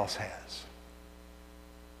somebody else has.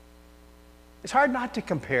 It's hard not to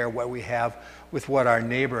compare what we have with what our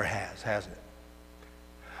neighbor has, hasn't it?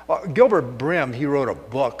 Well, Gilbert Brim, he wrote a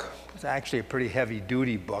book. It's actually a pretty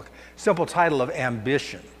heavy-duty book. Simple title of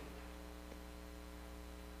Ambition.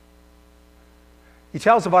 He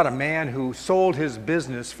tells about a man who sold his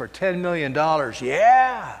business for $10 million.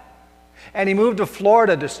 Yeah! And he moved to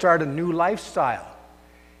Florida to start a new lifestyle.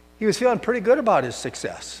 He was feeling pretty good about his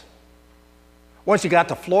success. Once he got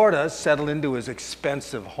to Florida, settled into his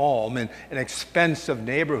expensive home in an expensive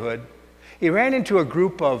neighborhood, he ran into a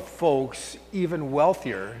group of folks even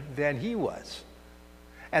wealthier than he was.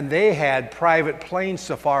 And they had private plane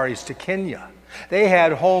safaris to Kenya. They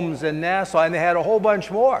had homes in Nassau, and they had a whole bunch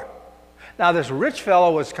more. Now, this rich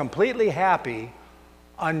fellow was completely happy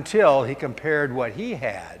until he compared what he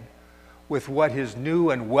had with what his new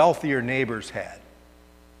and wealthier neighbors had.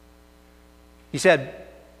 He said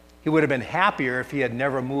he would have been happier if he had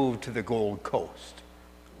never moved to the Gold Coast.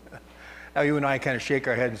 Now, you and I kind of shake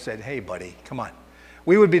our head and said, "Hey, buddy, come on.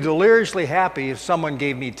 We would be deliriously happy if someone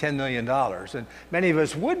gave me $10 million, and many of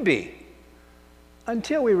us would be,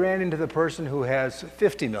 until we ran into the person who has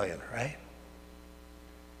 $50 million, right?"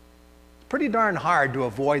 It's pretty darn hard to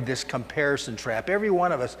avoid this comparison trap. Every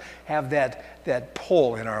one of us have that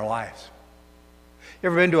pull in our lives. You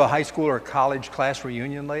ever been to a high school or college class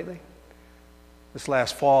reunion lately? This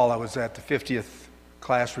last fall, I was at the 50th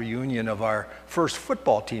class reunion of our first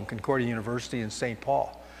football team, Concordia University in St.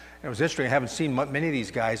 Paul. And it was interesting. I haven't seen many of these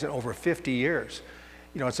guys in over 50 years.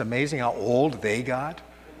 You know, it's amazing how old they got.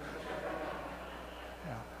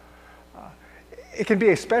 It can be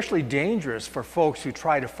especially dangerous for folks who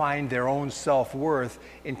try to find their own self-worth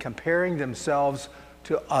in comparing themselves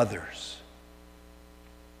to others.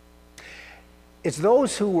 It's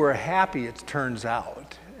those who were happy, it turns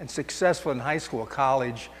out, and successful in high school,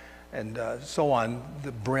 college, and so on,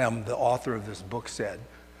 the Brim, the author of this book, said.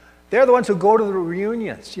 They're the ones who go to the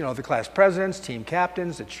reunions, you know, the class presidents, team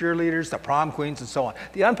captains, the cheerleaders, the prom queens, and so on.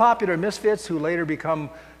 The unpopular misfits who later become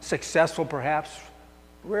successful, perhaps,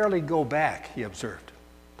 rarely go back, he observed,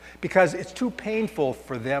 because it's too painful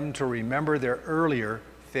for them to remember their earlier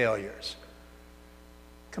failures.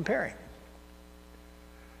 Comparing.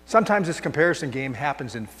 Sometimes this comparison game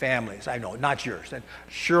happens in families. I know, not yours, and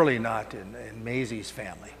surely not in Maisie's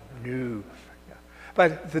family. No. Yeah.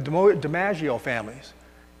 But the DiMaggio families,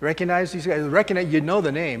 recognize these guys? You know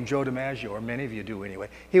the name, Joe DiMaggio, or many of you do anyway.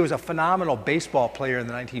 He was a phenomenal baseball player in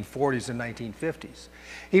the 1940s and 1950s.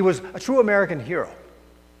 He was a true American hero.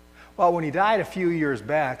 Well, when he died a few years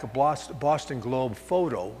back, a Boston Globe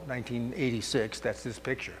photo, 1986, that's this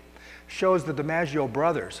picture, shows the DiMaggio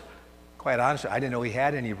brothers. Quite honestly, I didn't know he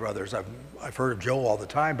had any brothers. I've heard of Joe all the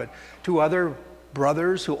time, but two other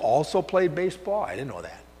brothers who also played baseball, I didn't know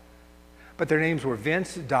that. But their names were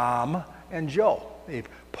Vince, Dom, and Joe. They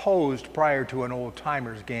posed prior to an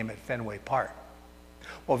old-timers game at Fenway Park.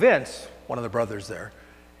 Well, Vince, one of the brothers there,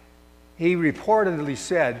 he reportedly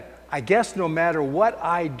said, "I guess no matter what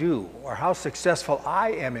I do or how successful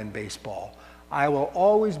I am in baseball, I will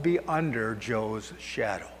always be under Joe's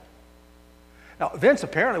shadow." Now, Vince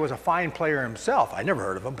apparently was a fine player himself. I never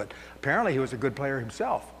heard of him, but apparently he was a good player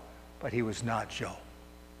himself. But he was not Joe.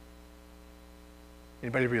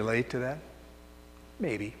 Anybody relate to that?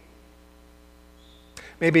 Maybe.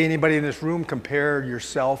 Maybe anybody in this room compared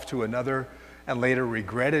yourself to another and later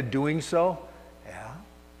regretted doing so? Yeah.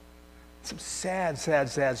 Some sad, sad,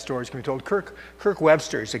 sad stories can be told. Kirk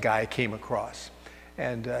Webster is a guy I came across.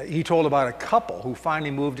 And he told about a couple who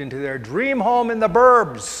finally moved into their dream home in the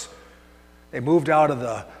burbs. They moved out of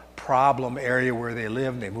the problem area where they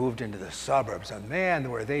lived, and they moved into the suburbs. And man,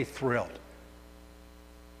 were they thrilled.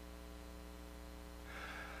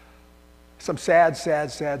 Some sad,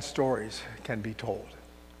 sad, sad stories can be told.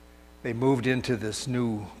 They moved into this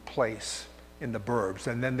new place in the burbs,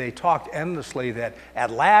 and then they talked endlessly that at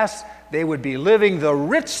last they would be living the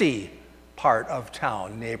ritzy part of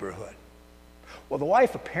town neighborhood. Well, the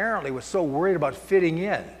wife apparently was so worried about fitting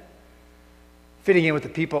in with the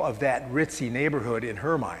people of that ritzy neighborhood in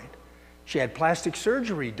her mind. She had plastic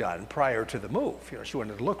surgery done prior to the move. She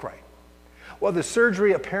wanted to look right. Well, the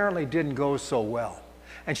surgery apparently didn't go so well,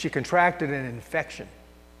 and she contracted an infection.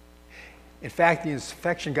 In fact, the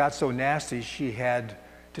infection got so nasty she had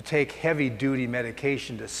to take heavy-duty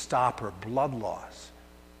medication to stop her blood loss.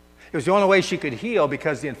 It was the only way she could heal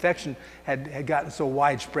because the infection had gotten so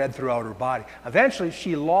widespread throughout her body. Eventually,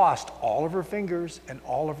 she lost all of her fingers and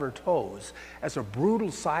all of her toes as a brutal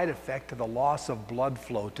side effect of the loss of blood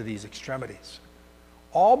flow to these extremities.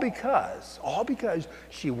 All because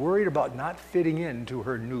she worried about not fitting into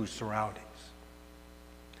her new surroundings.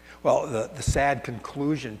 Well, the sad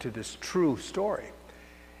conclusion to this true story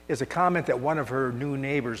is a comment that one of her new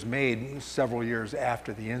neighbors made several years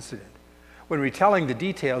after the incident. When retelling the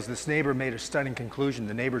details, this neighbor made a stunning conclusion.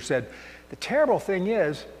 The neighbor said, "The terrible thing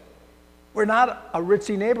is, we're not a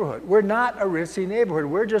ritzy neighborhood. We're not a ritzy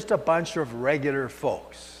neighborhood. We're just a bunch of regular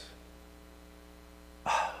folks."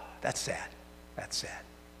 Oh, that's sad. That's sad.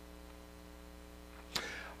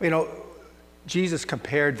 Jesus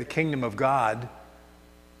compared the kingdom of God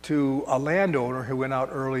to a landowner who went out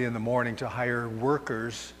early in the morning to hire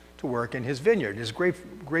workers to work in his vineyard, his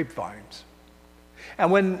grapevines.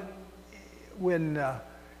 And when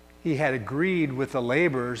he had agreed with the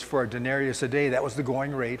laborers for a denarius a day, that was the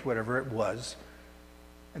going rate, whatever it was,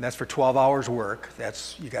 and that's for 12 hours work,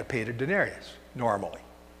 you got paid a denarius, normally.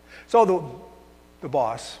 So the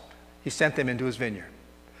boss, he sent them into his vineyard.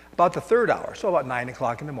 About the third hour, so about 9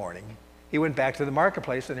 o'clock in the morning, he went back to the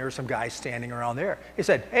marketplace, and there were some guys standing around there. He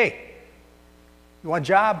said, "Hey, you want a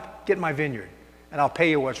job? Get in my vineyard, and I'll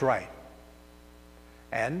pay you what's right."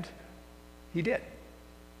 And he did.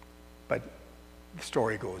 But the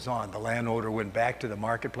story goes on. The landowner went back to the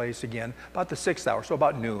marketplace again about the 6th hour, so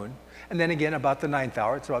about noon, and then again about the 9th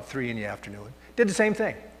hour, it's about 3 in the afternoon. Did the same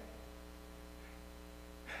thing.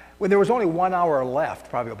 When there was only 1 hour left,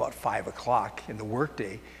 probably about 5 o'clock in the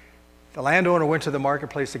workday, the landowner went to the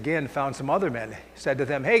marketplace again, found some other men, said to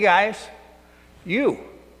them, "Hey guys, you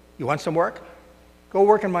want some work? Go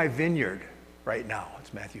work in my vineyard right now."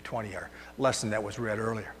 It's Matthew 20, our lesson that was read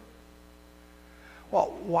earlier.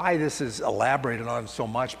 Well, why this is elaborated on so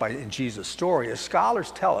much in Jesus' story, as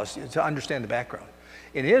scholars tell us to understand the background.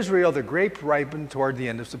 In Israel, the grape ripened toward the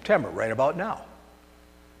end of September, right about now.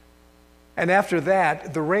 And after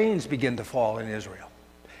that, the rains begin to fall in Israel.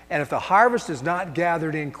 And if the harvest is not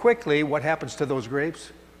gathered in quickly, what happens to those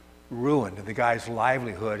grapes? Ruined. The guy's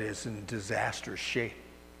livelihood is in disastrous shape.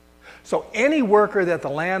 So any worker that the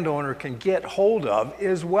landowner can get hold of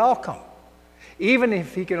is welcome, even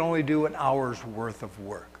if he can only do an hour's worth of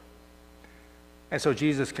work. And so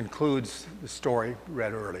Jesus concludes the story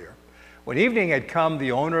read earlier. When evening had come,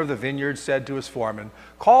 the owner of the vineyard said to his foreman,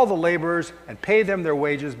 "Call the laborers and pay them their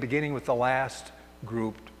wages, beginning with the last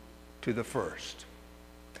group to the first."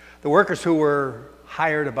 The workers who were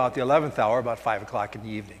hired about the 11th hour, about 5 o'clock in the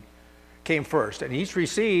evening, came first, and each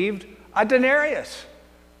received a denarius.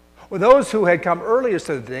 Well, those who had come earliest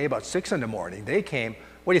of the day, about 6 in the morning, they came.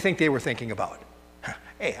 What do you think they were thinking about?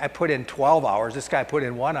 Hey, I put in 12 hours. This guy put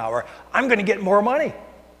in 1 hour. I'm going to get more money.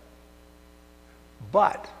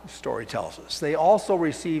 But, the story tells us, they also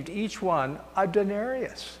received each one a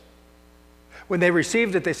denarius. When they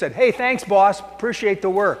received it, they said, "Hey, thanks, boss. Appreciate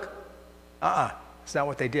the work." That's not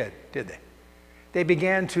what they did they? They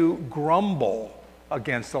began to grumble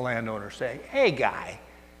against the landowner, saying, "Hey, guy,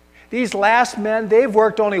 these last men, they've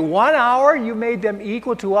worked only 1 hour. You made them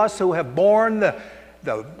equal to us who have borne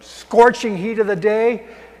the scorching heat of the day."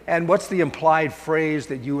 And what's the implied phrase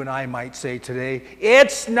that you and I might say today?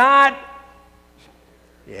 It's not.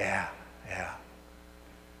 Yeah.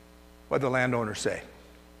 What'd the landowner say?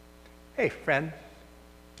 "Hey, friend,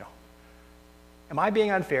 no. Am I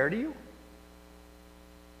being unfair to you?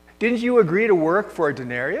 Didn't you agree to work for a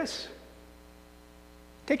denarius?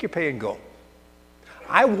 Take your pay and go.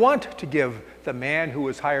 I want to give the man who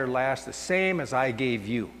was hired last the same as I gave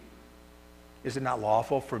you. Is it not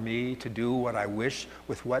lawful for me to do what I wish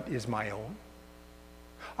with what is my own?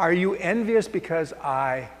 Are you envious because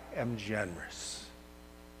I am generous.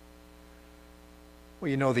 Well,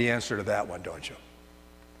 you know the answer to that one, don't you?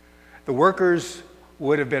 The workers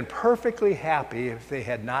would have been perfectly happy if they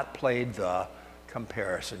had not played the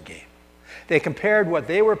comparison game. They compared what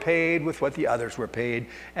they were paid with what the others were paid,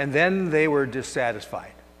 and then they were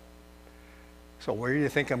dissatisfied. So where do you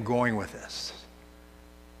think I'm going with this?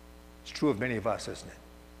 It's true of many of us, isn't it?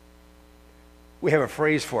 We have a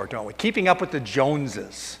phrase for it, don't we? Keeping up with the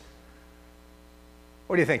Joneses.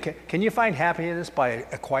 What do you think? Can you find happiness by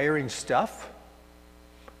acquiring stuff?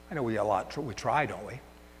 I know we try, don't we?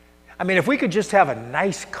 I mean, if we could just have a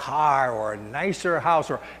nice car or a nicer house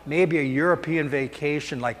or maybe a European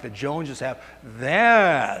vacation like the Joneses have,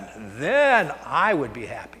 then I would be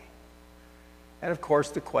happy. And of course,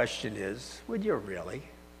 the question is, would you really?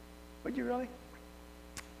 Would you really?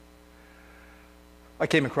 I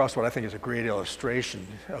came across what I think is a great illustration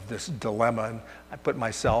of this dilemma, and I put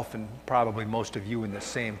myself and probably most of you in the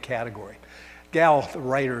same category. The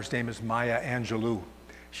writer's name is Maya Angelou.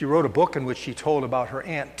 She wrote a book in which she told about her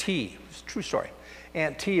Aunt T. It's a true story.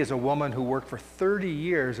 Aunt T is a woman who worked for 30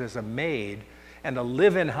 years as a maid and a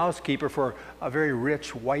live-in housekeeper for a very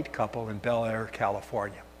rich white couple in Bel Air,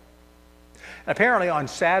 California. And apparently on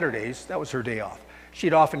Saturdays, that was her day off,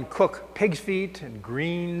 she'd often cook pig's feet and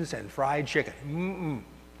greens and fried chicken.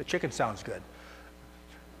 The chicken sounds good.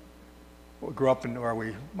 We grew up in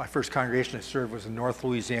my first congregation I served was in North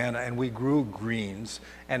Louisiana, and we grew greens,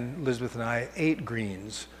 and Elizabeth and I ate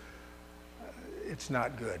greens. It's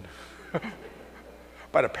not good.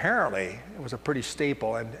 But apparently, it was a pretty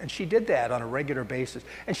staple, and she did that on a regular basis.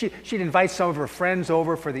 And she'd invite some of her friends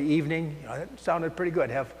over for the evening. You know, that sounded pretty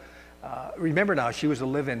good. Remember now, she was a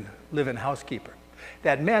live-in housekeeper.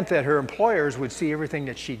 That meant that her employers would see everything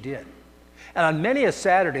that she did. And on many a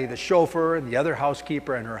Saturday, the chauffeur and the other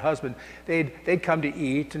housekeeper and her husband, they'd come to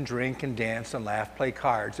eat and drink and dance and laugh, play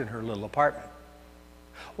cards in her little apartment.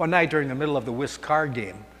 One night during the middle of the whist card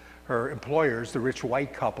game, her employers, the rich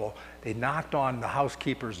white couple, they knocked on the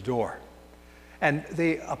housekeeper's door. And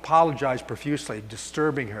they apologized profusely,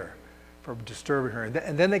 disturbing her.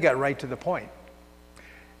 And then they got right to the point.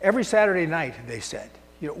 Every Saturday night, they said,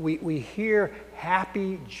 you know, we hear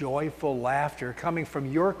happy, joyful laughter coming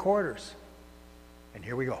from your quarters. And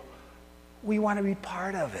here we go. We want to be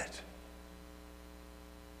part of it.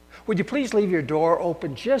 Would you please leave your door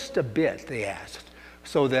open just a bit, they asked,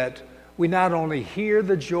 so that we not only hear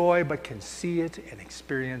the joy, but can see it and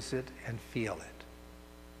experience it and feel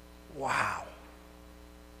it. Wow.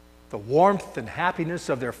 The warmth and happiness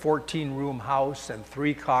of their 14-room house and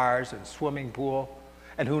 3 cars and swimming pool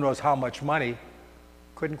and who knows how much money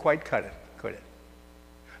couldn't quite cut it, could it?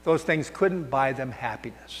 Those things couldn't buy them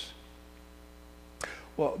happiness.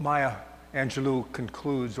 Well, Maya Angelou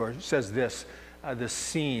concludes or says this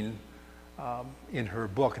scene in her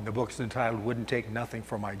book, and the book is entitled Wouldn't Take Nothing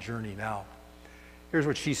for My Journey Now. Here's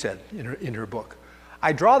what she said in her book.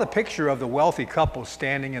 I draw the picture of the wealthy couple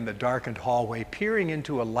standing in the darkened hallway, peering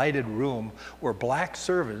into a lighted room where black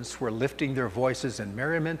servants were lifting their voices in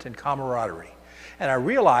merriment and camaraderie. And I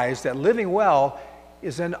realized that living well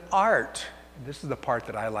is an art. And this is the part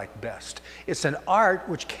that I like best. It's an art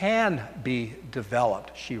which can be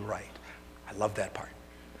developed, she writes. I love that part.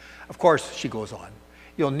 Of course, she goes on,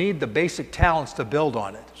 you'll need the basic talents to build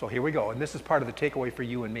on it. So here we go. And this is part of the takeaway for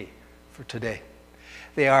you and me for today.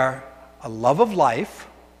 They are a love of life,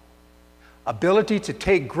 ability to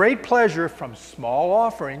take great pleasure from small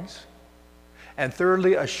offerings, and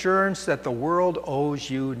thirdly, assurance that the world owes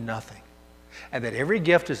you nothing, and that every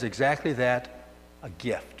gift is exactly that, a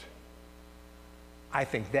gift. I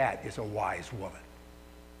think that is a wise woman.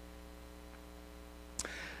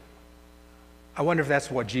 I wonder if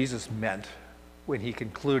that's what Jesus meant when he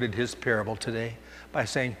concluded his parable today by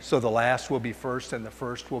saying, so the last will be first and the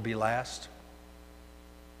first will be last.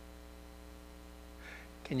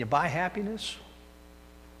 Can you buy happiness?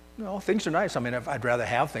 No, things are nice. I mean, I'd rather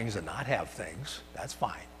have things than not have things. That's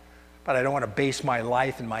fine. But I don't want to base my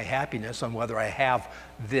life and my happiness on whether I have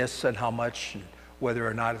this and how much, and whether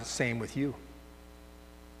or not it's the same with you.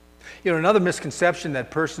 You know, another misconception that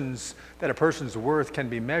a person's worth can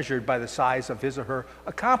be measured by the size of his or her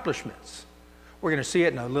accomplishments. We're going to see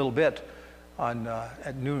it in a little bit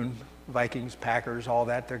at noon. Vikings, Packers, all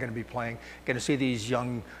that, they're going to be playing. Going to see these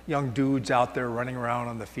young dudes out there running around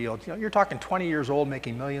on the field. You know, you're talking 20 years old,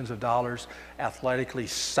 making millions of dollars, athletically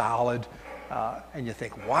solid, and you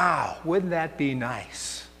think, wow, wouldn't that be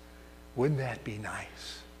nice? Wouldn't that be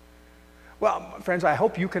nice? Well, friends, I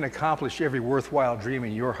hope you can accomplish every worthwhile dream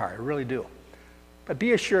in your heart. I really do. But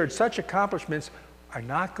be assured, such accomplishments are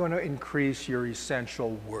not going to increase your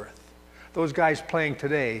essential worth. Those guys playing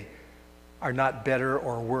today, are not better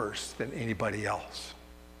or worse than anybody else.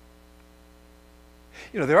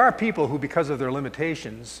 You know, there are people who, because of their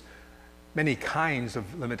limitations, many kinds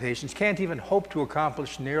of limitations, can't even hope to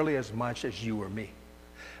accomplish nearly as much as you or me.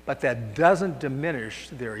 But that doesn't diminish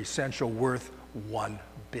their essential worth one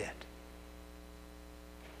bit.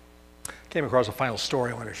 Came across a final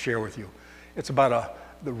story I want to share with you. It's about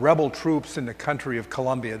the rebel troops in the country of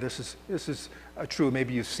Colombia. This is true.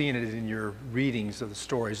 Maybe you've seen it in your readings of the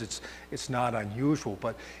stories. It's not unusual,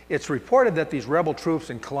 but it's reported that these rebel troops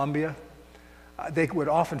in Colombia, they would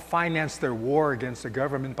often finance their war against the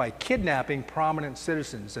government by kidnapping prominent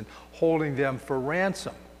citizens and holding them for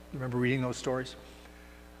ransom. Remember reading those stories?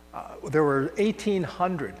 There were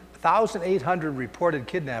 1,800 reported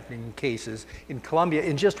kidnapping cases in Colombia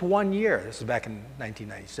in just 1 year. This is back in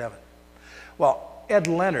 1997. Well, Ed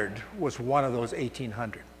Leonard was one of those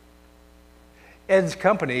 1,800. Ed's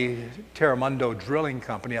company, Terramundo Drilling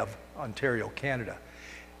Company of Ontario, Canada,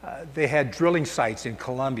 they had drilling sites in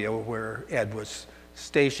Colombia where Ed was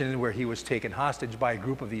stationed, where he was taken hostage by a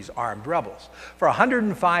group of these armed rebels. For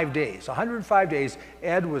 105 days,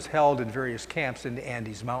 Ed was held in various camps in the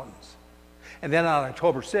Andes Mountains. And then on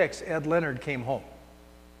October 6th, Ed Leonard came home.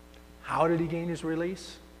 How did he gain his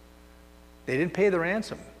release? They didn't pay the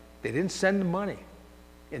ransom. They didn't send the money.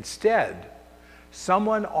 Instead,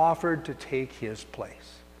 someone offered to take his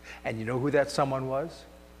place. And you know who that someone was?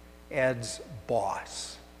 Ed's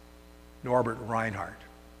boss, Norbert Reinhardt.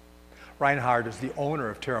 Reinhardt is the owner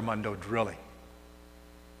of Terramundo Drilling.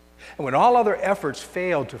 And when all other efforts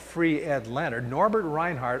failed to free Ed Leonard, Norbert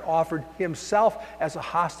Reinhardt offered himself as a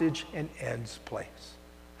hostage in Ed's place.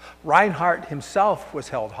 Reinhardt himself was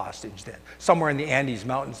held hostage then, somewhere in the Andes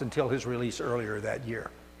Mountains, until his release earlier that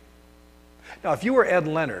year. Now, if you were Ed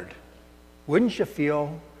Leonard, wouldn't you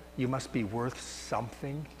feel you must be worth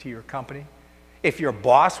something to your company? If your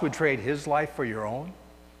boss would trade his life for your own?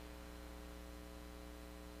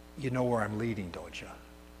 You know where I'm leading, don't you?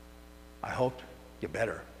 I hope you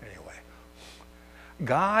better, anyway.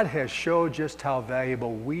 God has showed just how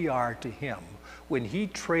valuable we are to him when he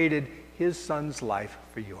traded his son's life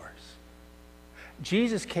for yours.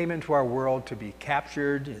 Jesus came into our world to be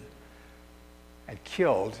captured and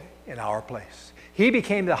killed in our place. He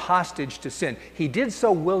became the hostage to sin. He did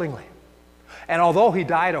so willingly. And although he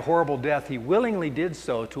died a horrible death, he willingly did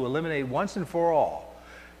so to eliminate once and for all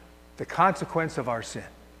the consequence of our sin.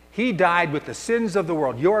 He died with the sins of the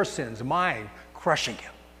world, your sins, mine, crushing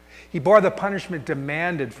him. He bore the punishment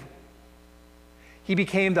demanded. He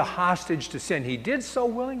became the hostage to sin. He did so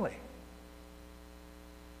willingly.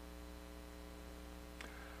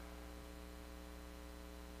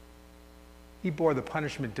 He bore the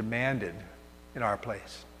punishment demanded in our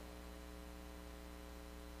place.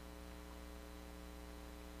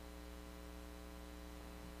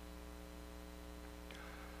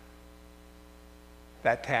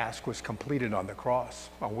 That task was completed on the cross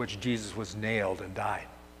on which Jesus was nailed and died.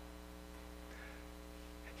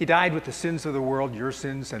 He died with the sins of the world, your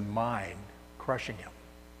sins and mine, crushing him.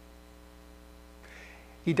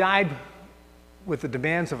 He died with the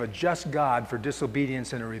demands of a just God for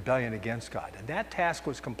disobedience and a rebellion against God. And that task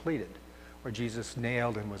was completed where Jesus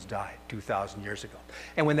nailed and was died 2,000 years ago.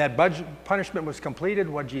 And when that punishment was completed,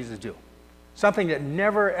 what did Jesus do? Something that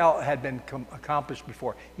never had been accomplished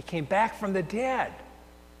before. He came back from the dead.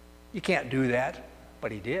 You can't do that,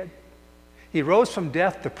 but he did. He rose from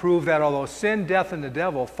death to prove that although sin, death, and the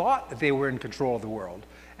devil thought that they were in control of the world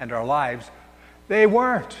and our lives, they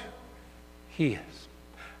weren't. He is.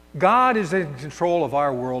 God is in control of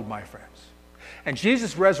our world, my friends. And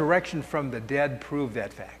Jesus' resurrection from the dead proved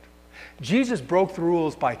that fact. Jesus broke the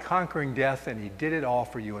rules by conquering death, and he did it all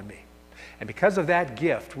for you and me. And because of that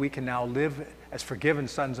gift, we can now live as forgiven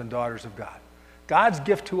sons and daughters of God. God's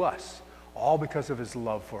gift to us, all because of his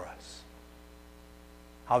love for us.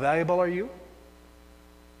 How valuable are you?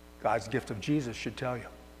 God's gift of Jesus should tell you.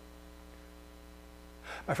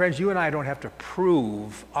 My friends, you and I don't have to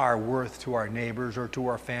prove our worth to our neighbors or to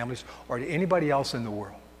our families or to anybody else in the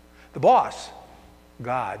world. The boss,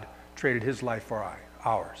 God, traded his life for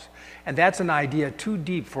ours. And that's an idea too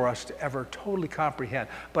deep for us to ever totally comprehend,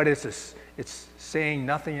 but it's saying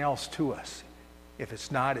nothing else to us. If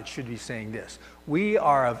it's not, it should be saying this: we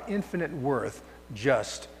are of infinite worth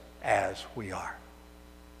just as we are.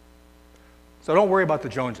 So don't worry about the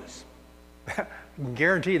Joneses. I can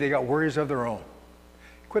guarantee they got worries of their own.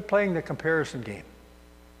 Quit playing the comparison game.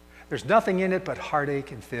 There's nothing in it but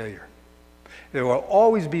heartache and failure. There will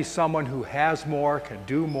always be someone who has more, can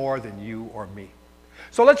do more than you or me.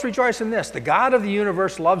 So let's rejoice in this. The God of the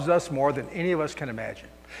universe loves us more than any of us can imagine.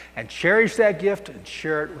 And cherish that gift and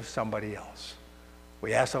share it with somebody else.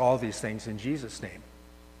 We ask all these things in Jesus' name.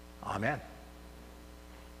 Amen.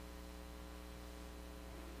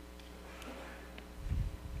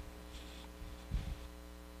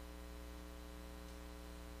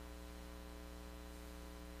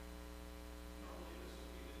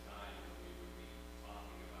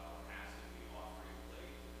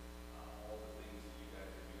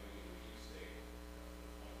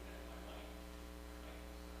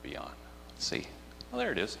 Beyond. Let's see. Well,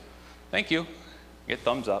 there it is. Thank you. Get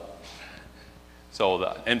thumbs up.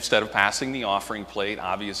 So instead of passing the offering plate,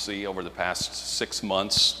 obviously over the past 6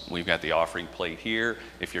 months, we've got the offering plate here.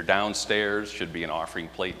 If you're downstairs, should be an offering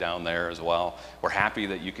plate down there as well. We're happy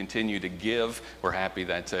that you continue to give. We're happy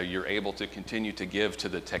that you're able to continue to give to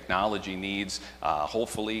the technology needs.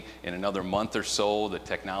 Hopefully in another month or so, the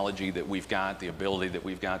technology that we've got, the ability that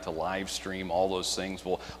we've got to live stream, all those things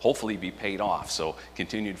will hopefully be paid off. So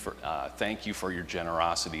thank you for your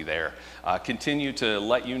generosity there. Continue to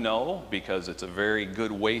let you know, because it's a very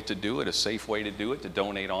good way to do it, a safe way to do it, to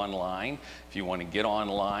donate online. If you want to get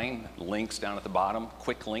online, links down at the bottom,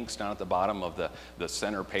 quick links down at the bottom of the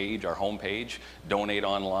center page, our home page. Donate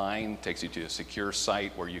online takes you to a secure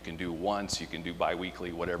site where you can do once, you can do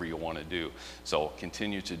bi-weekly, whatever you want to do. So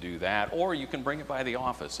continue to do that, or you can bring it by the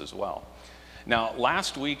office as well. Now,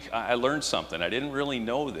 last week I learned something. I didn't really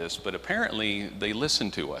know this, but apparently they listen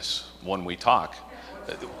to us when we talk.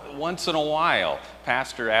 Once in a while,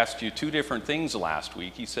 Pastor asked you 2 different things last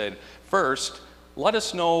week. He said, first, let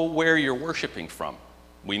us know where you're worshiping from.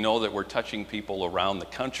 We know that we're touching people around the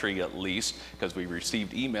country at least because we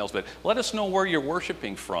received emails, but let us know where you're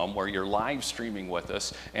worshiping from, where you're live streaming with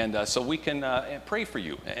us, and so we can pray for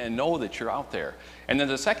you and know that you're out there. And then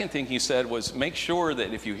the second thing he said was, make sure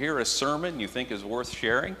that if you hear a sermon you think is worth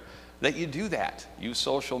sharing, that you do that. Use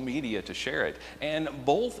social media to share it. And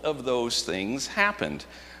both of those things happened.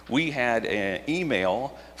 We had an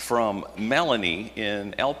email from Melanie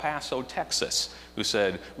in El Paso, Texas, who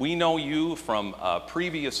said, we know you from a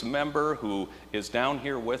previous member who is down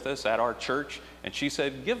here with us at our church. And she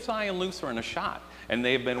said, give Zion Lutheran a shot. And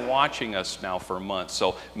they've been watching us now for months.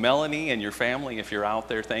 So Melanie and your family, if you're out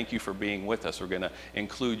there, thank you for being with us. We're going to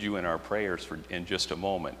include you in our prayers in just a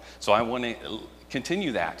moment. So I want to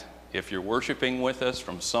continue that. If you're worshiping with us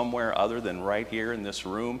from somewhere other than right here in this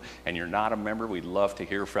room and you're not a member, we'd love to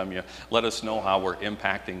hear from you. Let us know how we're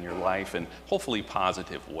impacting your life in hopefully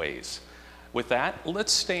positive ways. With that,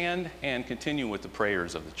 let's stand and continue with the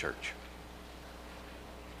prayers of the church.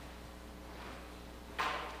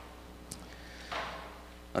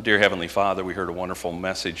 Now, dear Heavenly Father, we heard a wonderful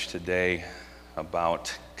message today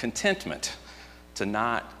about contentment, to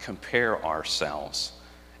not compare ourselves.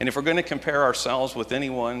 And if we're going to compare ourselves with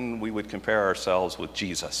anyone, we would compare ourselves with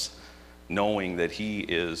Jesus, knowing that he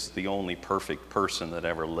is the only perfect person that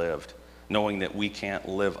ever lived, knowing that we can't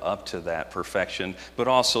live up to that perfection, but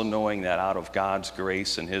also knowing that out of God's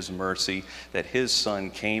grace and his mercy, that his Son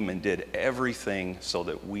came and did everything so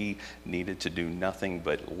that we needed to do nothing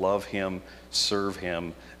but love him, serve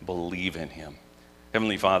him, believe in him.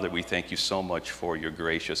 Heavenly Father, we thank you so much for your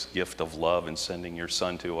gracious gift of love in sending your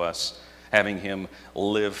Son to us, having him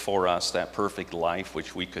live for us that perfect life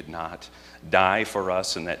which we could not, die for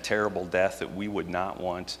us in that terrible death that we would not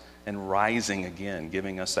want, and rising again,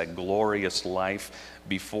 giving us that glorious life.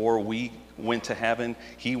 Before we went to heaven,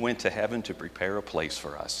 he went to heaven to prepare a place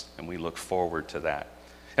for us, and we look forward to that.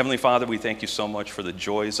 Heavenly Father, we thank you so much for the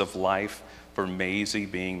joys of life, for Maisie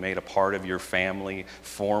being made a part of your family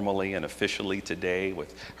formally and officially today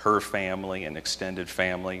with her family and extended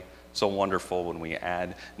family. So wonderful when we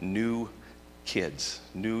add new kids,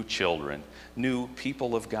 new children, new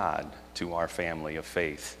people of God to our family of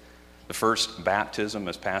faith. The first baptism,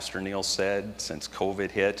 as Pastor Neil said, since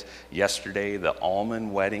COVID hit. Yesterday, the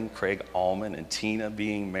Allman wedding, Craig Allman and Tina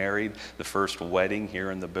being married, the first wedding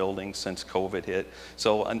here in the building since COVID hit.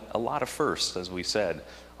 So a lot of firsts, as we said.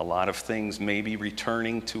 A lot of things maybe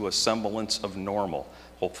returning to a semblance of normal.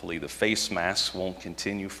 Hopefully the face masks won't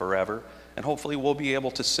continue forever, and hopefully we'll be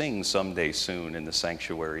able to sing someday soon in the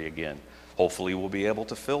sanctuary again. Hopefully we'll be able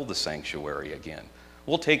to fill the sanctuary again.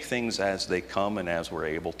 We'll take things as they come and as we're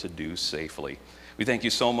able to do safely. We thank you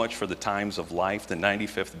so much for the times of life, the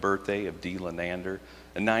 95th birthday of Dee Lenander,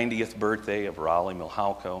 the 90th birthday of Raleigh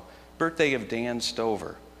Milhalko, birthday of Dan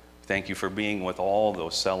Stover. Thank you for being with all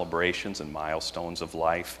those celebrations and milestones of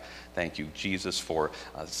life. Thank you, Jesus, for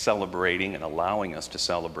celebrating and allowing us to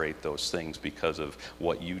celebrate those things because of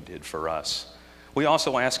what you did for us. We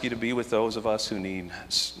also ask you to be with those of us who need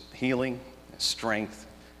healing, strength,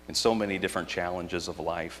 and so many different challenges of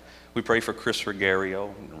life. We pray for Chris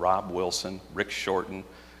Regario, Rob Wilson, Rick Shorten,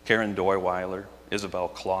 Karen Doyweiler, Isabel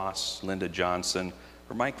Kloss, Linda Johnson,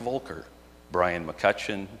 for Mike Volker, Brian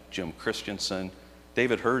McCutcheon, Jim Christensen,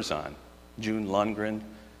 David Herzon, June Lundgren,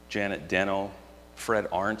 Janet Deno, Fred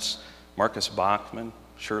Arntz, Marcus Bachman,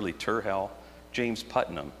 Shirley Turhell, James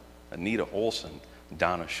Putnam, Anita Olson,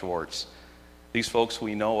 Donna Schwartz. These folks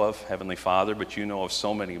we know of, Heavenly Father, but you know of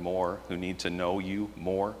so many more who need to know you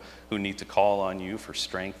more, who need to call on you for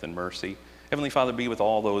strength and mercy. Heavenly Father, be with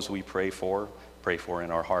all those we pray for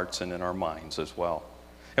in our hearts and in our minds as well.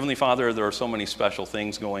 Heavenly Father, there are so many special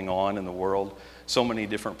things going on in the world, so many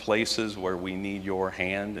different places where we need your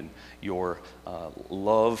hand and your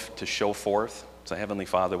love to show forth. So Heavenly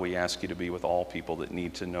Father, we ask you to be with all people that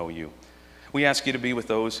need to know you. We ask you to be with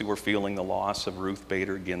those who are feeling the loss of Ruth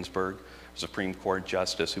Bader Ginsburg, Supreme Court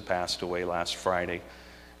Justice who passed away last Friday,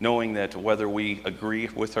 knowing that whether we agree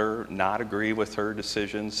with her, not agree with her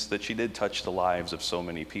decisions, that she did touch the lives of so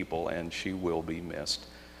many people and she will be missed.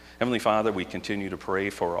 Heavenly Father, we continue to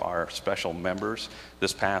pray for our special members.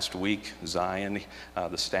 This past week, Zion,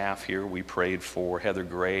 the staff here, we prayed for Heather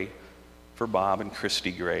Gray, for Bob and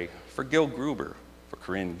Christy Gray, for Gil Gruber, for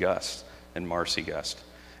Corinne Gust and Marcy Gust.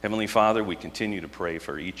 Heavenly Father, we continue to pray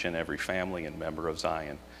for each and every family and member of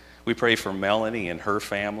Zion. We pray for Melanie and her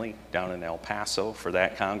family down in El Paso, for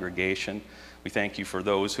that congregation. We thank you for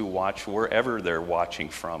those who watch wherever they're watching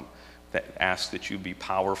from, that ask that you be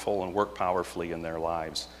powerful and work powerfully in their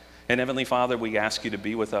lives. And Heavenly Father, we ask you to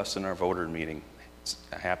be with us in our voter meeting. It's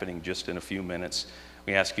happening just in a few minutes.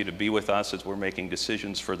 We ask you to be with us as we're making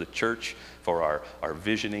decisions for the church, for our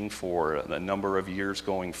visioning for a number of years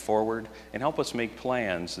going forward, and help us make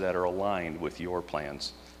plans that are aligned with your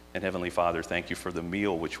plans. And Heavenly Father, thank you for the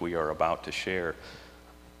meal which we are about to share,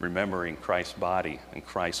 remembering Christ's body and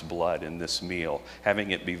Christ's blood in this meal,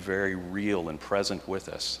 having it be very real and present with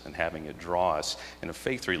us, and having it draw us in a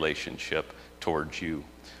faith relationship towards you.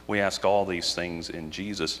 We ask all these things in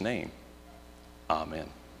Jesus' name. Amen.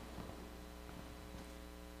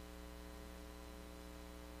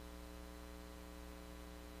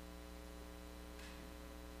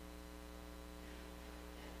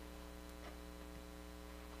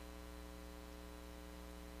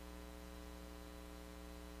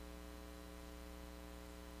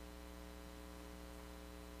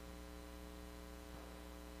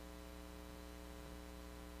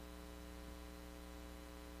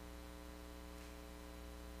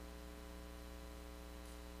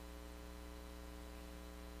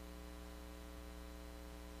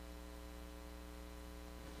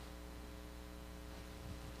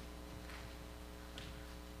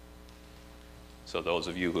 So those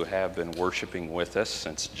of you who have been worshiping with us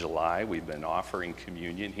since July, we've been offering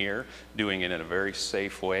communion here, doing it in a very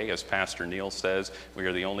safe way. As Pastor Neil says, we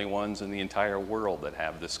are the only ones in the entire world that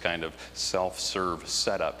have this kind of self-serve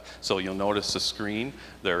setup. So you'll notice the screen.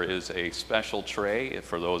 There is a special tray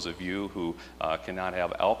for those of you who cannot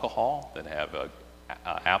have alcohol, that have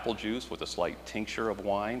apple juice with a slight tincture of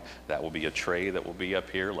wine. That will be a tray that will be up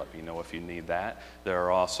here. Let me know if you need that. There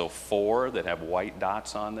are also 4 that have white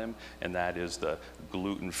dots on them, and that is the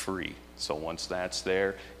gluten-free. So once that's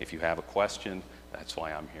there, if you have a question, that's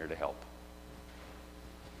why I'm here to help.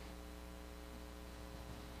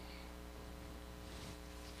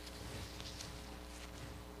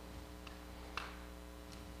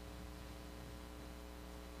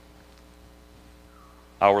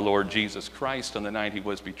 Our Lord Jesus Christ, on the night he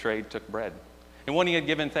was betrayed, took bread. And when he had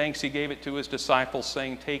given thanks, he gave it to his disciples,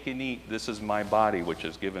 saying, "Take and eat. This is my body, which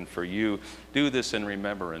is given for you. Do this in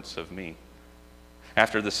remembrance of me."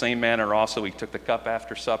 After the same manner also he took the cup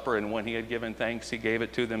after supper, and when he had given thanks, he gave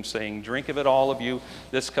it to them, saying, "Drink of it, all of you.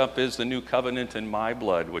 This cup is the new covenant in my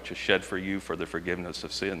blood, which is shed for you for the forgiveness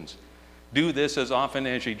of sins. Do this as often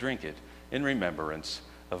as you drink it, in remembrance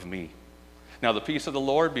of me." Now the peace of the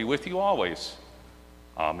Lord be with you always.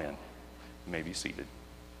 Amen. You may be seated.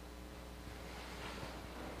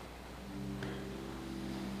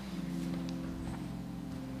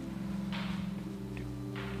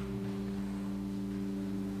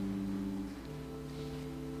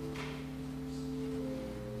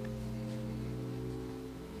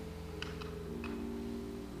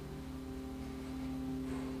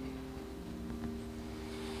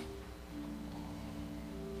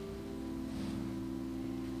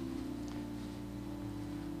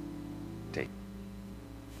 Take.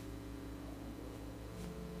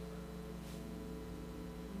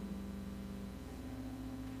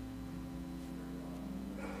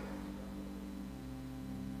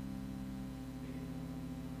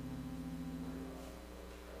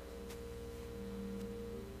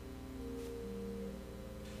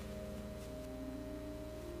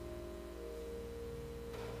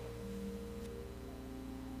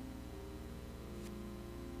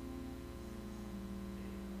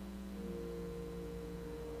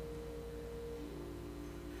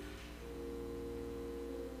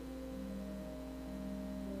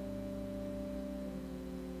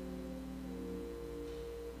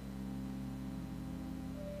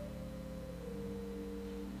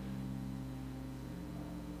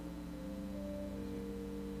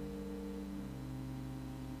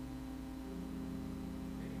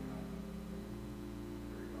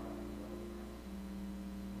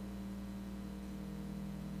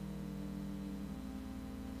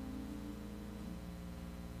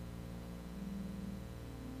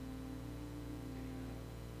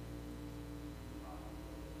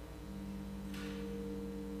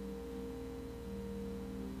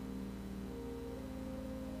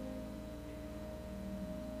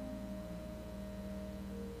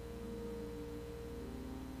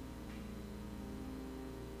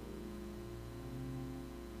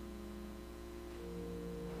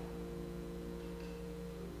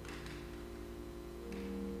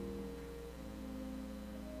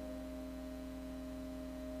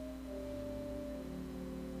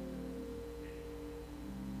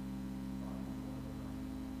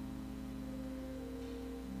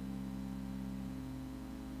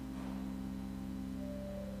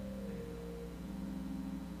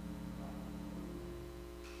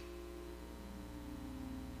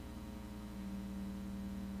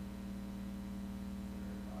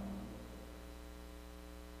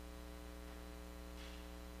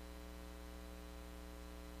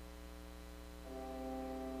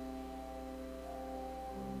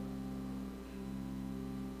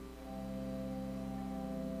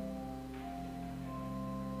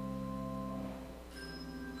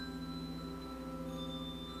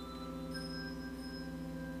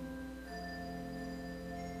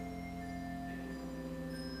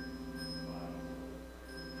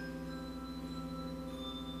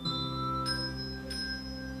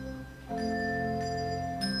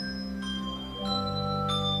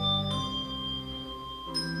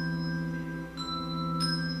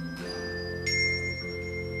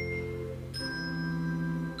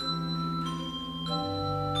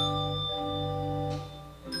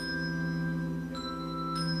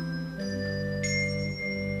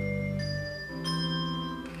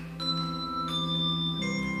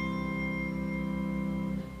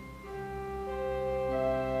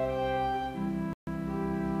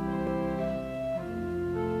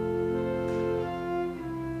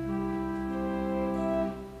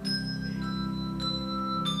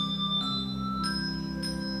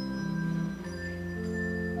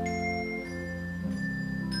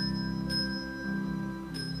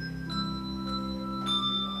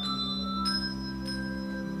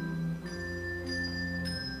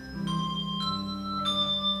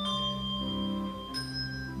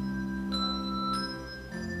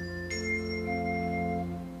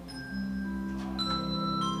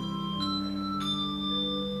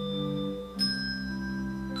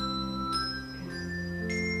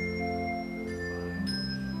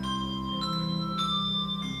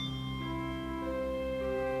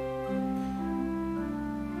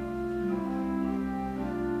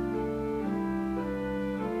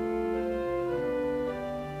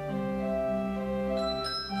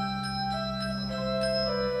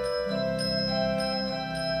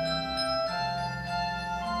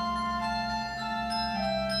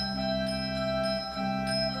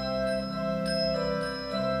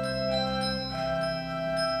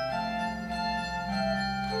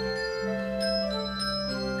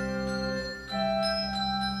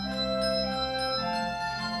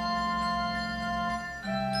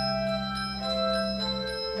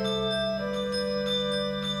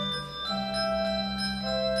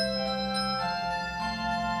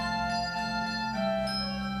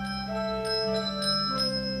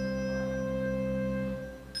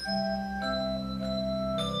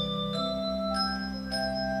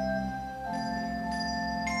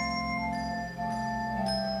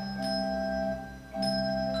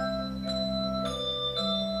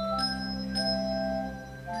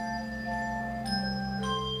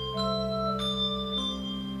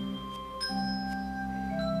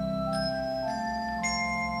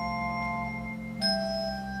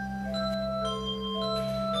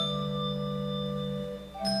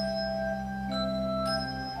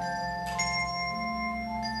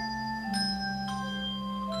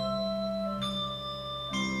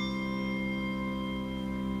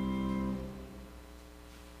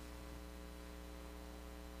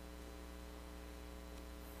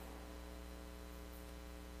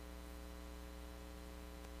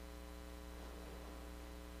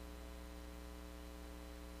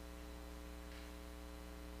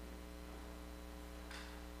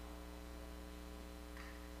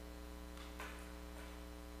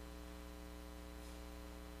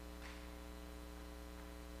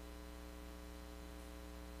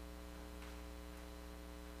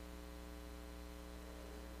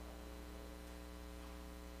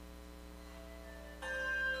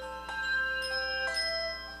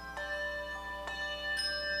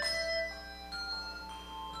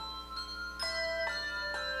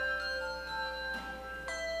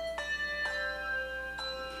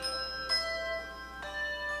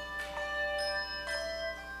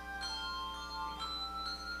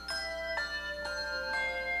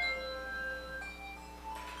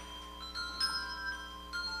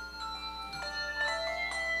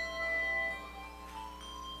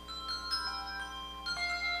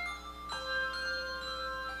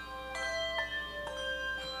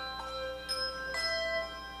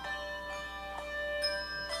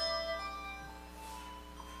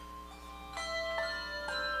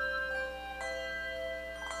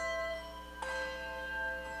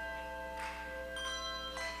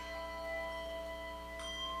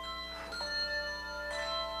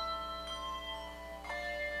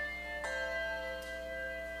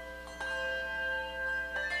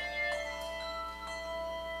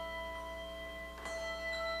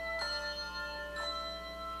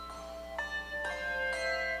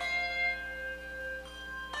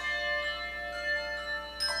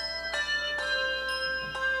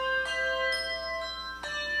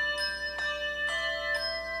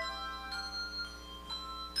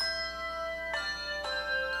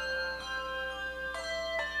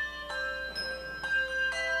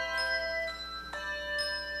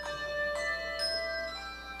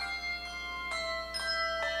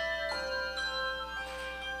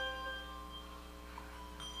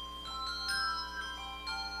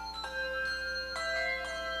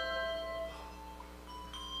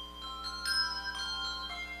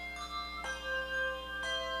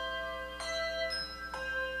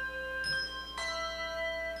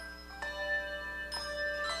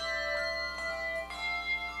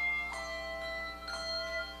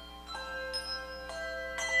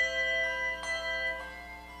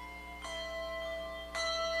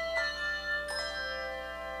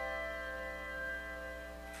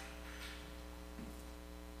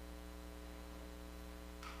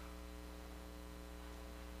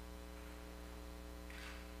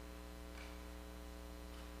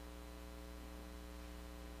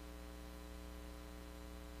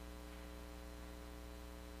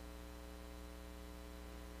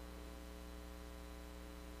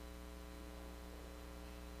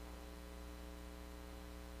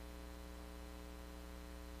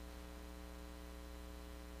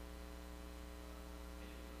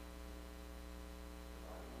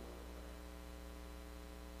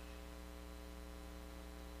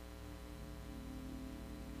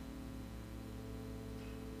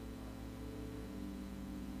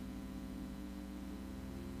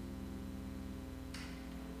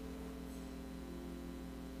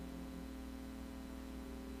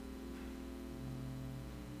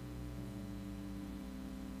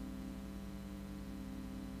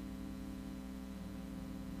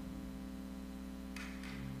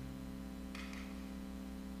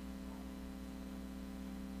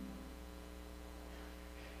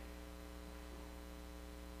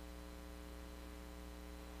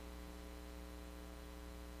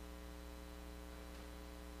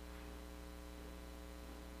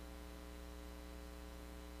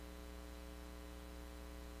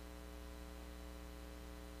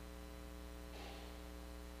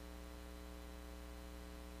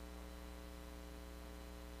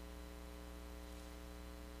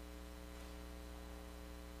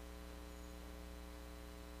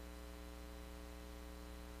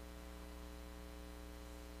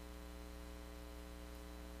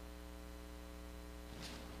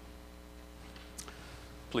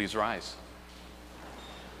 Please rise.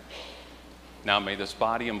 Now may this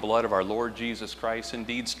body and blood of our Lord Jesus Christ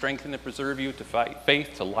indeed strengthen and preserve you to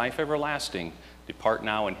faith, to life everlasting. Depart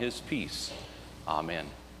now in his peace. Amen.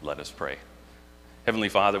 Let us pray. Heavenly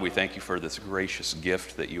Father, we thank you for this gracious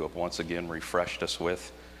gift that you have once again refreshed us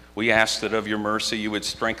with. We ask that of your mercy you would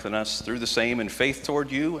strengthen us through the same in faith toward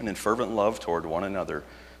you and in fervent love toward one another.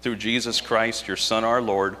 Through Jesus Christ, your Son, our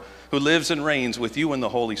Lord, who lives and reigns with you in the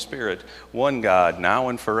Holy Spirit, one God, now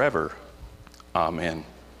and forever. Amen.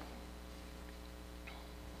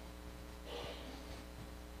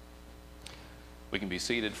 We can be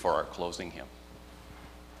seated for our closing hymn.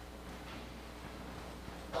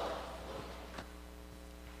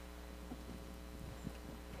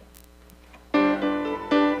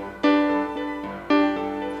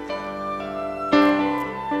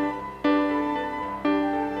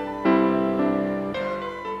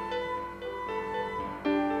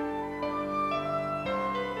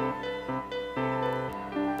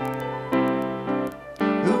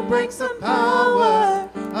 Who breaks the power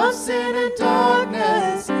of sin and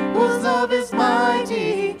darkness, whose love is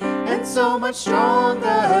mighty and so much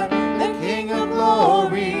stronger, the King of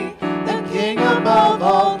glory, the King above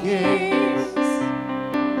all kings,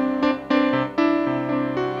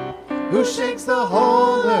 who shakes the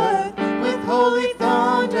whole earth with holy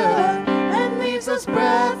thunder and leaves us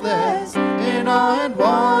breathless in awe and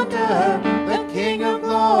wonder, the King of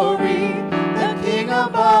glory, the King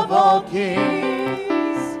above all kings.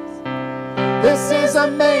 This is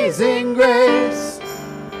amazing grace.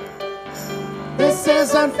 This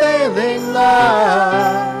is unfailing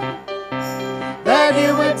love, that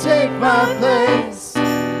you would take my place,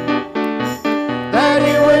 that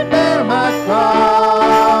you would bear my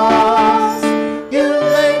cross. You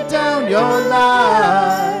laid down your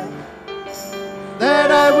life,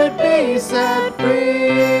 that I would be set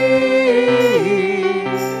free.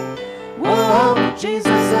 Whoa, Jesus,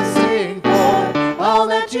 I sing for all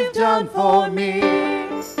that you've done for me.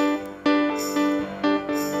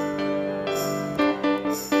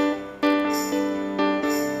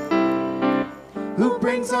 Who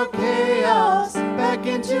brings our chaos back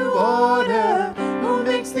into order, who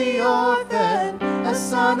makes the orphan a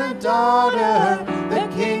son and daughter, the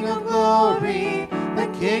King of glory, the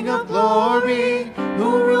King of glory,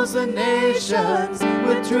 who rules the nations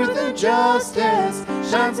with truth and justice,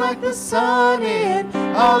 shines like the sun in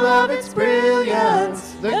all of its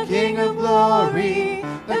brilliance, the King of glory,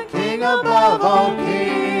 the King above all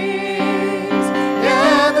kings.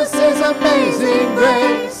 Yeah, this is amazing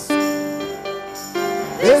grace.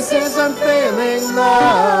 This is unfailing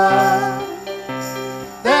love,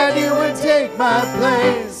 that you would take my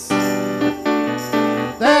place,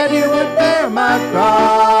 that you would bear my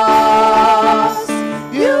cross.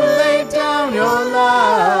 You laid down your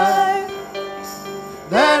life,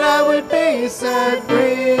 that I would be set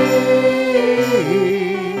free.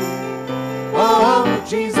 Oh,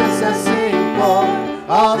 Jesus, I sing for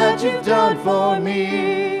all that you've done for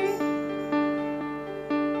me.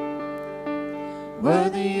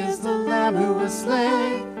 Worthy is the Lamb who was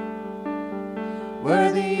slain.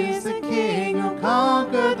 Worthy is the King who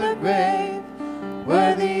conquered the grave.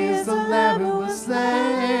 Worthy is the Lamb who was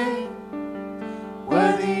slain.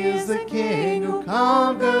 Worthy is the King who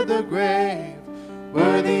conquered the grave.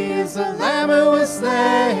 Worthy is the Lamb who was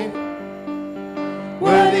slain.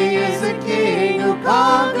 Worthy is the King who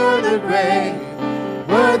conquered the grave.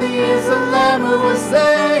 Worthy is the Lamb who was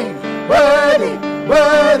slain. Worthy,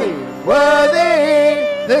 worthy, worthy.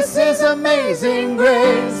 This is amazing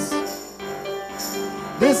grace.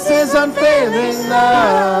 This is unfailing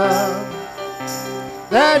love,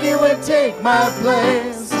 that you would take my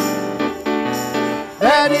place,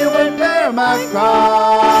 that you would bear my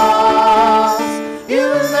cross. You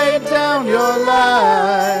laid down your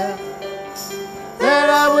life, that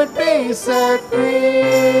I would be set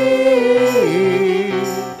free.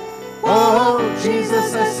 Oh,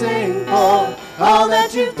 Jesus, I sing for all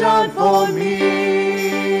that you've done for me.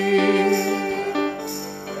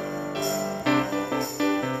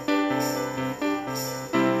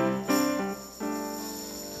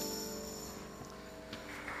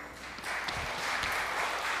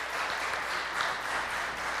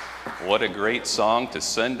 What a great song to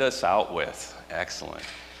send us out with. Excellent.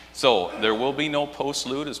 So there will be no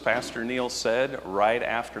postlude, as Pastor Neil said, right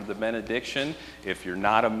after the benediction. If you're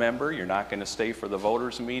not a member, you're not going to stay for the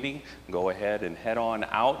voters meeting, go ahead and head on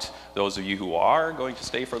out. Those of you who are going to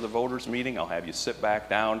stay for the voters meeting, I'll have you sit back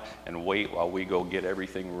down and wait while we go get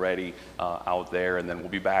everything ready out there, and then we'll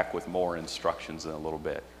be back with more instructions in a little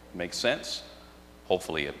bit. Make sense?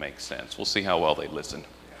 Hopefully it makes sense. We'll see how well they listen.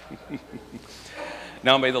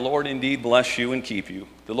 Now may the Lord indeed bless you and keep you.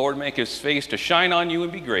 The Lord make his face to shine on you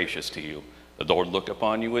and be gracious to you. The Lord look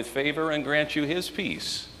upon you with favor and grant you his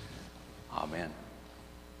peace. Amen.